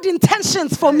have good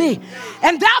intentions for me.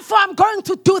 And therefore, I'm going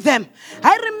to do them.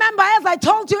 I remember, as I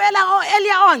told you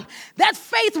earlier on, that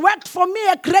faith worked for me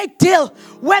a great deal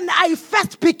when I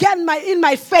first began in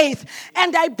my faith.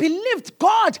 And I believed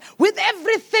God with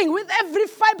everything, with every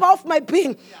fiber of my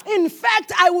being. In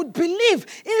fact, I would believe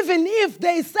even if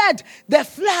they said the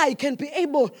fly can be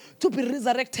able to be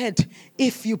resurrected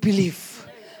if you believe.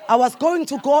 I was going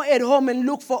to go at home and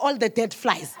look for all the dead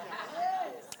flies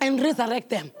and resurrect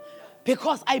them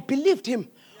because I believed Him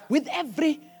with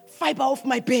every fiber of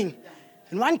my being.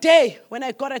 And one day when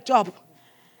I got a job,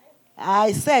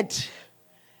 I said,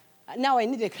 now I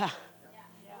need a car.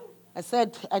 I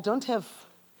said, I don't have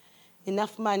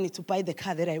enough money to buy the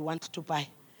car that I want to buy.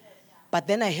 But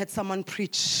then I heard someone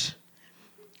preach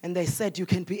and they said, you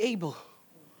can be able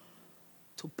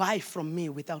to buy from me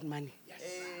without money.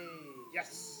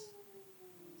 Yes.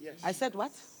 I said,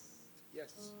 what?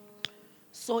 Yes.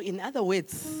 So in other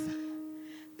words,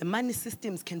 the money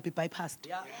systems can be bypassed.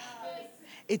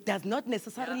 It does not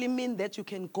necessarily mean that you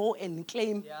can go and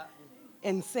claim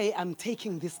and say, I'm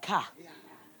taking this car.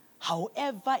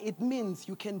 However, it means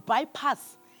you can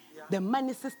bypass the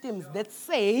money systems that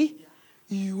say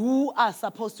you are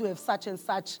supposed to have such and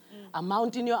such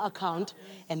amount in your account,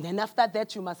 and then after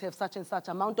that you must have such and such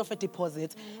amount of a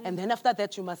deposit, and then after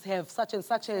that you must have such and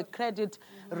such a credit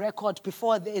record.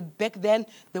 Back then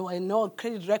there were no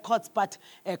credit records, but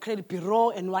a credit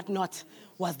bureau and whatnot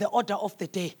was the order of the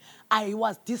day. I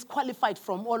was disqualified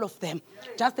from all of them.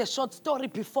 Just a short story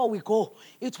before we go.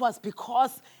 It was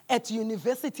because at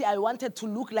university I wanted to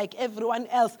look like everyone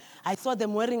else. I saw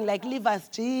them wearing like Levi's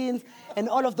jeans and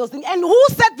all of those things. And who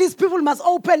said these people must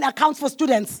open accounts for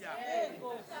students?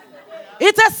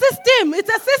 It's a system. It's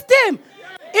a system.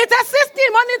 It's a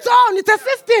system on its own. It's a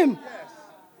system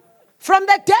from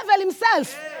the devil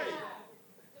himself.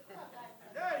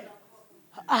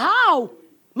 How?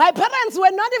 My parents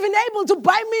were not even able to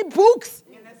buy me books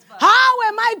How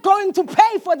am I going to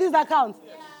pay for these accounts?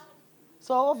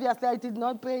 So obviously I did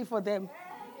not pay for them.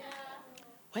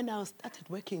 When I started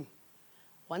working,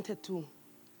 wanted to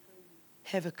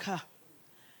have a car.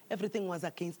 Everything was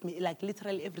against me, like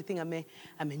literally everything. I'm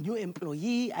a new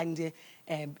employee, and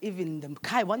even the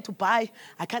car I want to buy,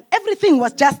 I can't. Everything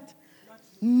was just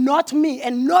not me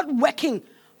and not working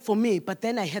for me. But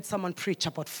then I heard someone preach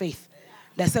about faith.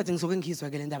 They said,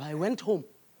 I went home.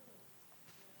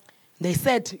 They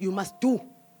said, you must do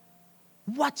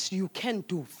what you can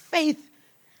do. Faith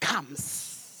comes.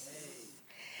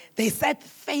 They said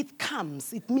faith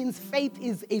comes. It means faith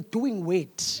is a doing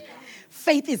word.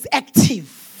 Faith is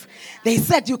active. They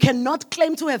said you cannot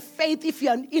claim to have faith if you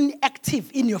are inactive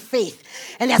in your faith.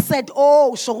 And I said,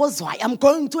 oh, Shokozwai, I'm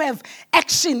going to have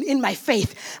action in my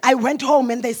faith. I went home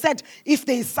and they said, if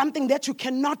there is something that you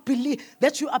cannot believe,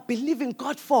 that you are believing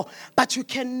God for, but you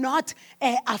cannot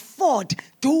afford,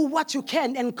 do what you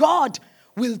can, and God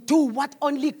will do what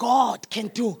only God can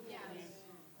do.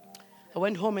 I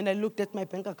went home and I looked at my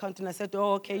bank account and I said,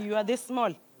 oh, okay, you are this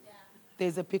small.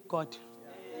 There's a big God.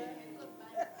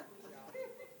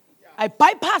 I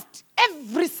bypassed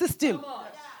every system.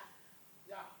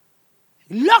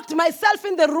 Locked myself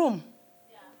in the room.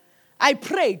 I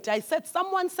prayed. I said,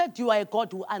 someone said you are a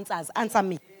God who answers. Answer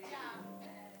me.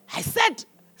 I said,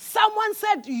 someone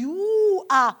said you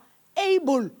are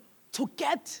able to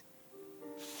get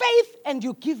faith and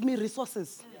you give me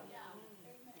resources.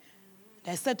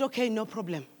 I said, okay, no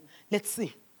problem. Let's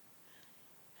see.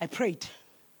 I prayed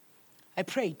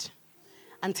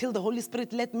until the Holy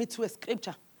Spirit led me to a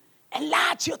scripture.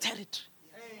 Enlarge your territory.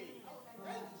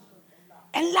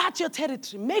 Enlarge your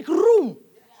territory. Make room.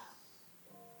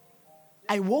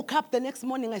 I woke up the next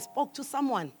morning. I spoke to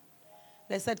someone.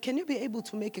 They said, can you be able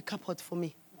to make a cupboard for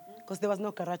me? Because there was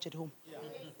no garage at home.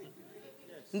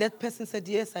 And that person said,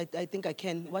 yes, I think I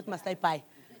can. What must I buy?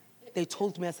 They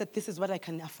told me. I said, this is what I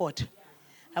can afford.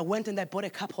 I went and I bought a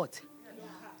cupboard.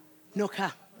 No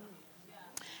car.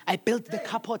 I built the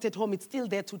cupboard at home. It's still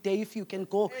there today. If you can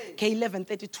go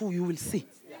K1132, you will see.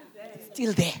 It's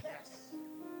still there.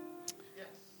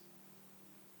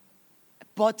 I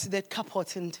bought that cupboard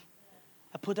and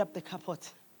I put up the cupboard.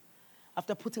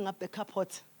 After putting up the cupboard,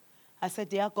 I said,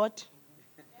 dear God,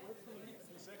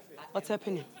 what's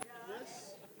happening?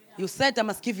 You said I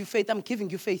must give you faith. I'm giving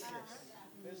you faith.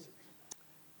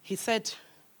 He said,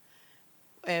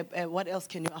 what else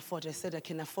can you afford? I said, I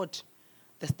can afford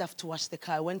the stuff to wash the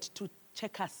car. I went to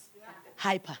Checkers,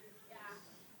 Hyper,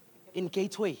 in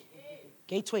Gateway,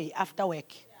 after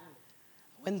work.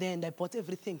 Went there and I bought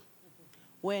everything.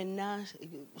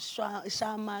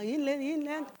 Sham,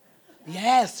 inland.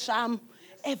 Yes, Sham,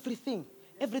 everything,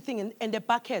 and the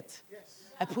bucket.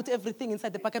 I put everything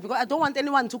inside the bucket because I don't want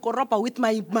anyone to corrupt with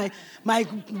my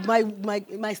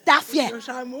stuff here.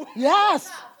 Yes,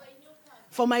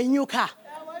 for my new car.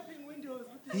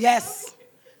 Yes.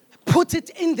 Put it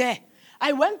in there.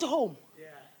 I went home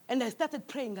and I started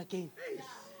praying again.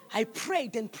 I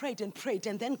prayed and prayed and prayed,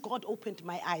 and then God opened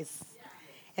my eyes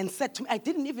and said to me, I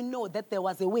didn't even know that there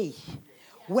was a way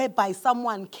whereby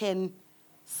someone can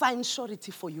sign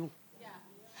surety for you.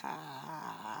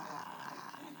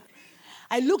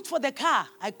 I looked for the car.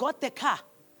 I got the car.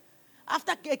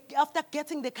 After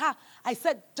getting the car, I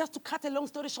said, just to cut a long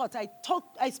story short,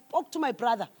 I spoke to my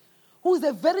brother, who is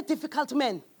a very difficult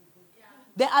man.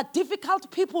 There are difficult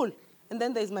people, and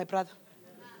then there's my brother.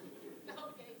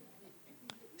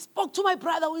 Spoke to my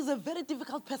brother, who is a very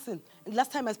difficult person. And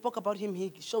last time I spoke about him,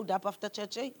 he showed up after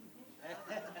church.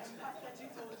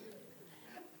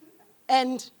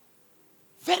 And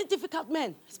very difficult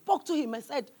man. Spoke to him. I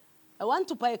said, I want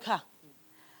to buy a car.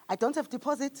 I don't have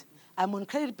deposit. I'm on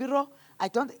credit bureau. I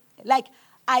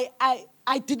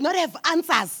did not have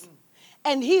answers.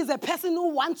 And he is a person who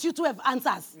wants you to have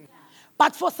answers.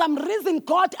 But for some reason,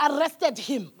 God arrested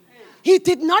him. He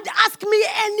did not ask me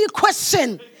any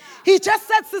question. He just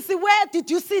said, Sissy, where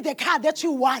did you see the car that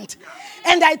you want?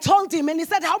 And I told him, and he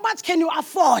said, how much can you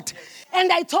afford?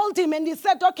 And I told him, and he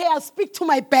said, okay, I'll speak to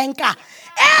my banker.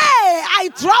 Hey, I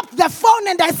dropped the phone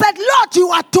and I said, Lord, you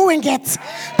are doing it.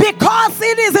 Because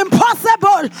it is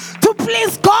impossible to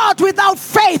please God without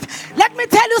faith. Let me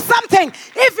tell you something.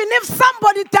 Even if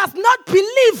somebody does not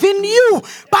believe in you,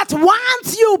 but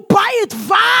wants you buy it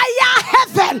via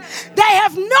heaven, they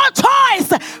have no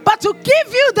choice but to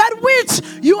give you that which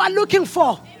you are looking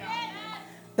for.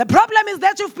 The problem is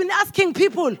that you've been asking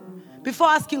people before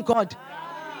asking God.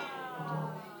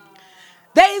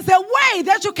 There is a way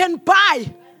that you can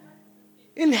buy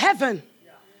in heaven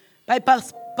by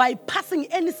passing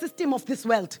any system of this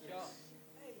world.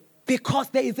 Because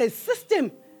there is a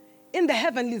system in the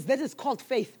heavenlies that is called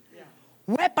faith.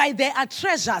 whereby there are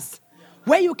treasures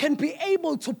where you can be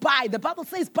able to buy. The Bible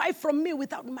says, buy from me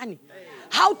without money.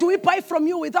 How do we buy from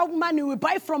you without money? We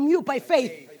buy from you by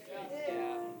faith.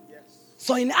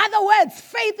 So in other words,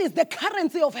 faith is the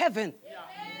currency of heaven.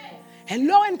 And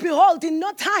lo and behold, in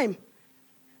no time,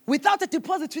 without a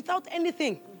deposit, without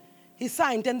anything, he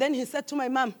signed. And then he said to my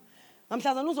mom, and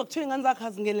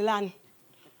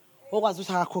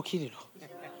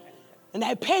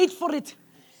I paid for it.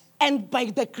 And by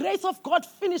the grace of God,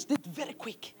 finished it very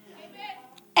quick.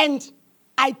 And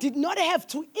I did not have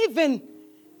to even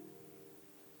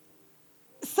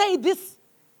say this,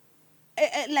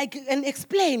 and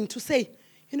explain to say,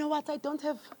 you know what, I don't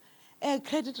have a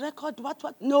credit record,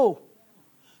 what? No.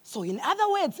 So in other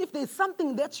words, if there's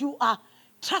something that you are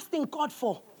trusting God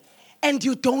for and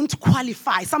you don't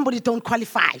qualify, somebody don't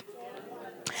qualify.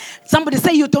 Somebody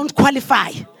say you don't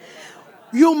qualify.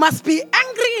 You must be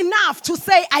angry enough to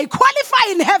say, I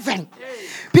qualify in heaven.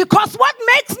 Because what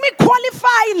makes me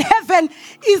qualify in heaven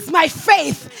is my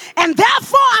faith. And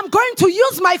therefore, I'm going to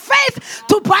use my faith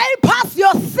to bypass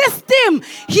your system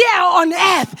here on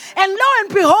earth. And lo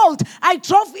and behold, I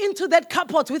drove into that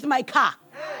carport with my car.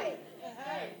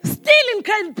 Still in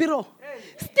credit bureau.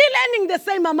 Still earning the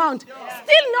same amount.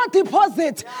 Still no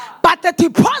deposit. But the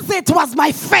deposit was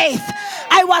my faith.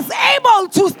 I was able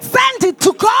to send it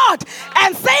to God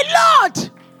and say,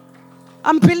 Lord,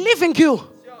 I'm believing you.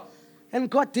 And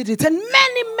God did it. And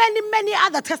many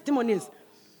other testimonies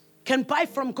can buy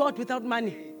from God without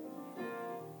money.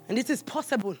 And it is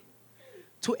possible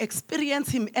to experience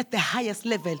Him at the highest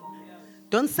level.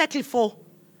 Don't settle for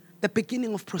the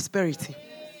beginning of prosperity.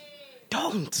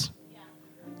 Don't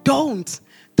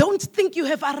think you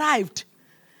have arrived.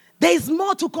 There is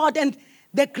more to God, and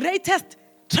the greatest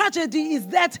tragedy is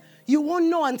that you won't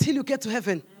know until you get to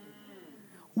heaven.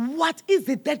 What is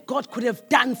it that God could have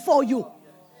done for you?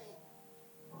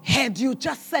 Had you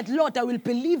just said, Lord, I will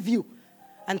believe you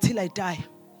until I die.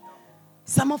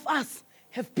 Some of us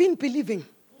have been believing,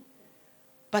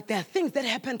 but there are things that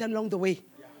happened along the way.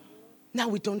 Now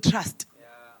we don't trust.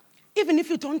 Even if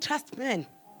you don't trust men,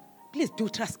 please do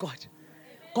trust God.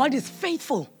 God is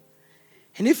faithful.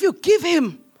 And if you give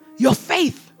Him your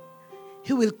faith,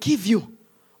 He will give you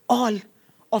all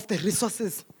of the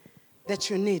resources that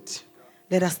you need.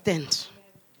 Let us stand.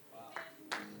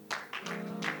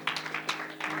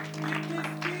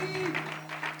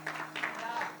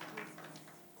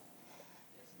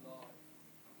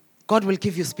 God will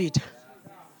give you speed.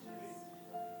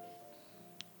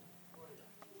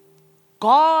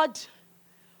 God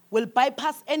will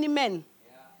bypass any man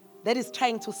that is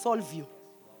trying to solve you.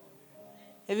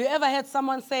 Have you ever heard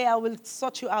someone say, I will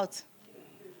sort you out?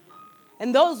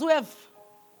 And those who have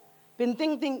been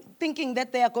thinking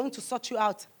that they are going to sort you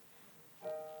out,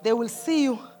 they will see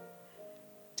you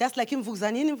just like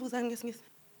imvukuzane.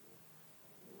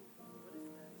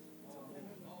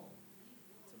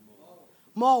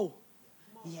 Mo.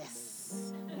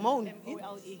 Yes. Mole.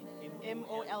 M-O-L-E.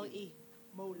 M-O-L-E.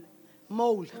 Mole.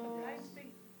 Mole.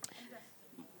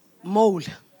 Mole.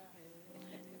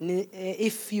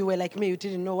 If you were like me, you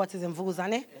didn't know what is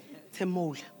mvukuzane. It's a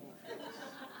mole.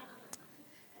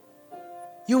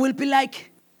 You will be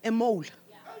like a mole.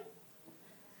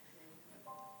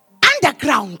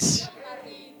 Underground.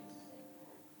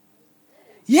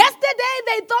 Yesterday,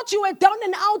 they thought you were down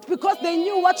and out because they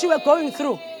knew what you were going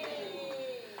through.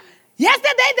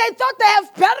 Yesterday, they thought they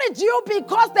have buried you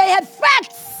because they had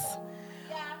facts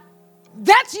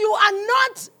that you are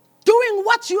not doing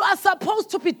what you are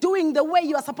supposed to be doing the way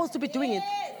you are supposed to be doing it.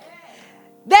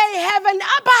 They have an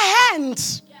upper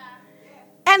hand,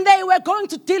 and they were going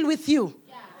to deal with you.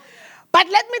 But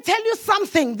let me tell you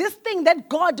something. This thing that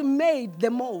God made,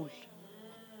 the mole,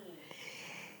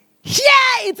 here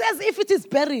it's as if it is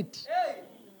buried.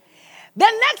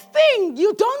 The next thing,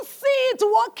 you don't see it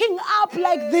walking up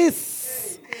like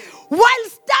this while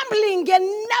stumbling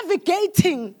and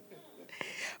navigating.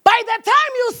 By the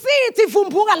time you see it,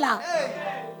 ivumbukala.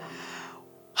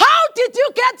 How did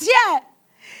you get here?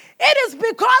 It is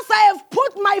because I have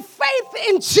put my faith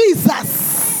in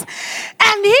Jesus.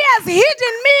 And He has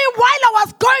hidden me while I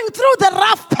was going through the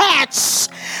rough patch.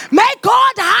 May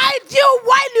God hide you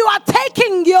while you are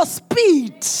taking your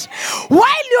speed.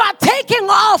 While you are taking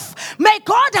off, may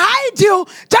God hide you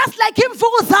just like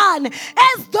Imfukuzane,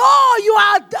 as though you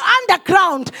are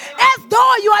underground, as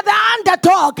though you are the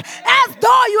underdog, as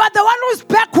though you are the one who is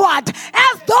backward,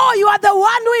 as though you are the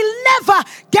one who will never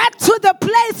get to the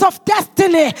place of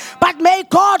destiny. But may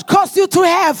God cause you to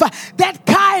have that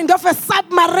kind of a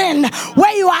submarine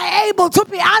where you are able to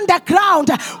be underground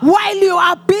while you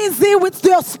are busy with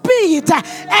your speed,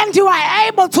 and you are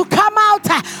able to come out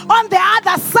on the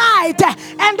other side,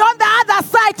 and on the other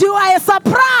side you are a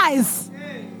surprise.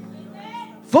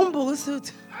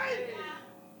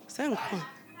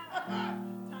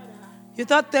 You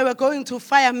thought they were going to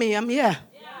fire me. I'm here.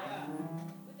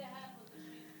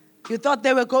 You thought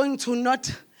they were going to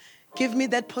not give me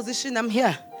that position. I'm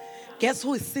here. Guess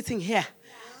who is sitting here?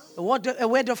 A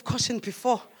word of caution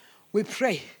before we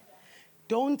pray.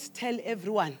 Don't tell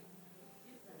everyone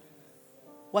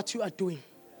what you are doing.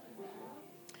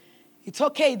 It's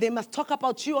okay. They must talk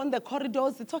about you on the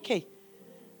corridors. It's okay.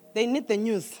 They need the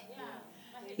news.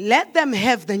 Let them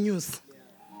have the news.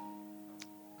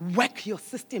 Work your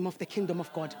system of the kingdom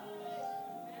of God.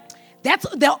 That's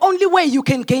the only way you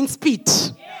can gain speed.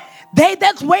 They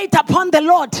that wait upon the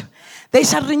Lord, they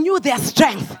shall renew their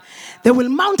strength. They will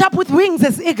mount up with wings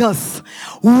as eagles.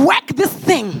 Work this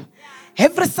thing.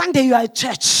 Every Sunday you are at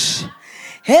church.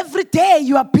 Every day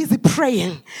you are busy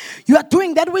praying. You are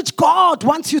doing that which God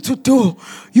wants you to do.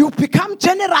 You become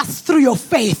generous through your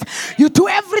faith. You do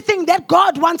everything that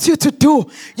God wants you to do.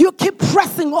 You keep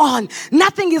pressing on.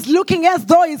 Nothing is looking as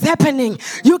though it's happening.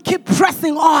 You keep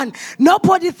pressing on.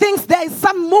 Nobody thinks there is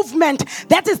some movement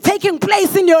that is taking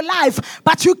place in your life,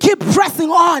 but you keep pressing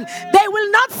on. They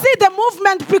will not see the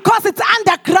movement because it's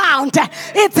underground.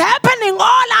 It's happening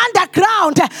all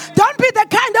underground. Don't be the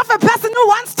kind of a person who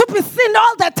wants to be seen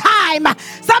all the time.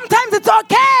 Sometimes it's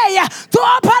okay to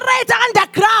operate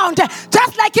underground,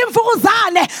 just like in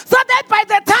Fuzane, so that by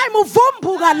the time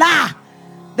uvumbuka,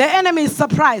 the enemy is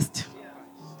surprised.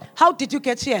 How did you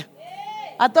get here?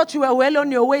 I thought you were well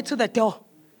on your way to the door.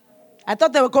 I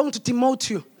thought they were going to demote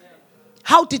you.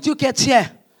 How did you get here?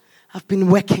 I've been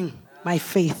working my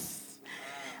faith.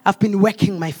 I've been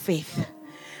working my faith.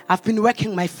 I've been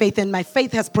working my faith, and my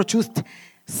faith has produced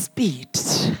speed.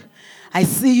 I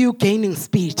see you gaining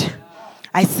speed.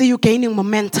 I see you gaining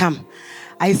momentum.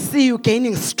 I see you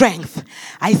gaining strength.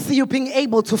 I see you being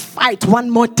able to fight one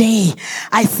more day.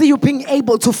 I see you being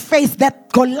able to face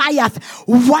that Goliath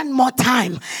one more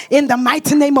time. In the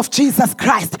mighty name of Jesus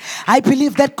Christ, I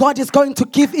believe that God is going to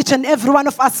give each and every one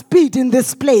of us speed in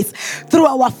this place. Through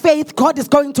our faith, God is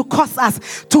going to cause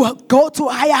us to go to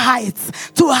higher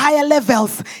heights, to higher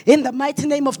levels. In the mighty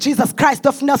name of Jesus Christ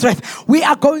of Nazareth, we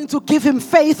are going to give him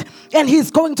faith, and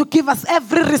he's going to give us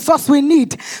every resource we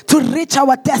need to reach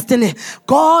our destiny.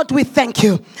 God, we thank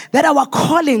you that our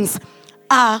callings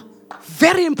are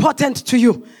very important to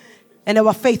you, and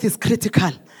our faith is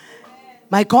critical.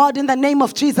 My God, in the name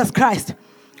of Jesus Christ,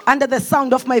 under the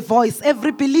sound of my voice,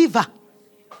 every believer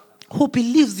who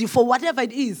believes you for whatever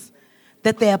it is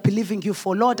that they are believing you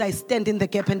for, Lord, I stand in the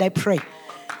gap and I pray.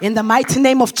 In the mighty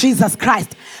name of Jesus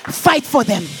Christ, fight for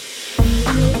them.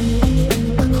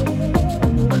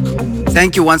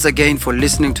 Thank you once again for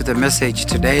listening to the message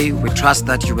today. We trust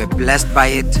that you were blessed by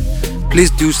it. Please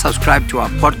do subscribe to our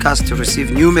podcast to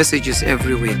receive new messages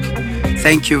every week.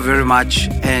 Thank you very much,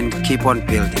 and keep on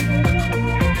building.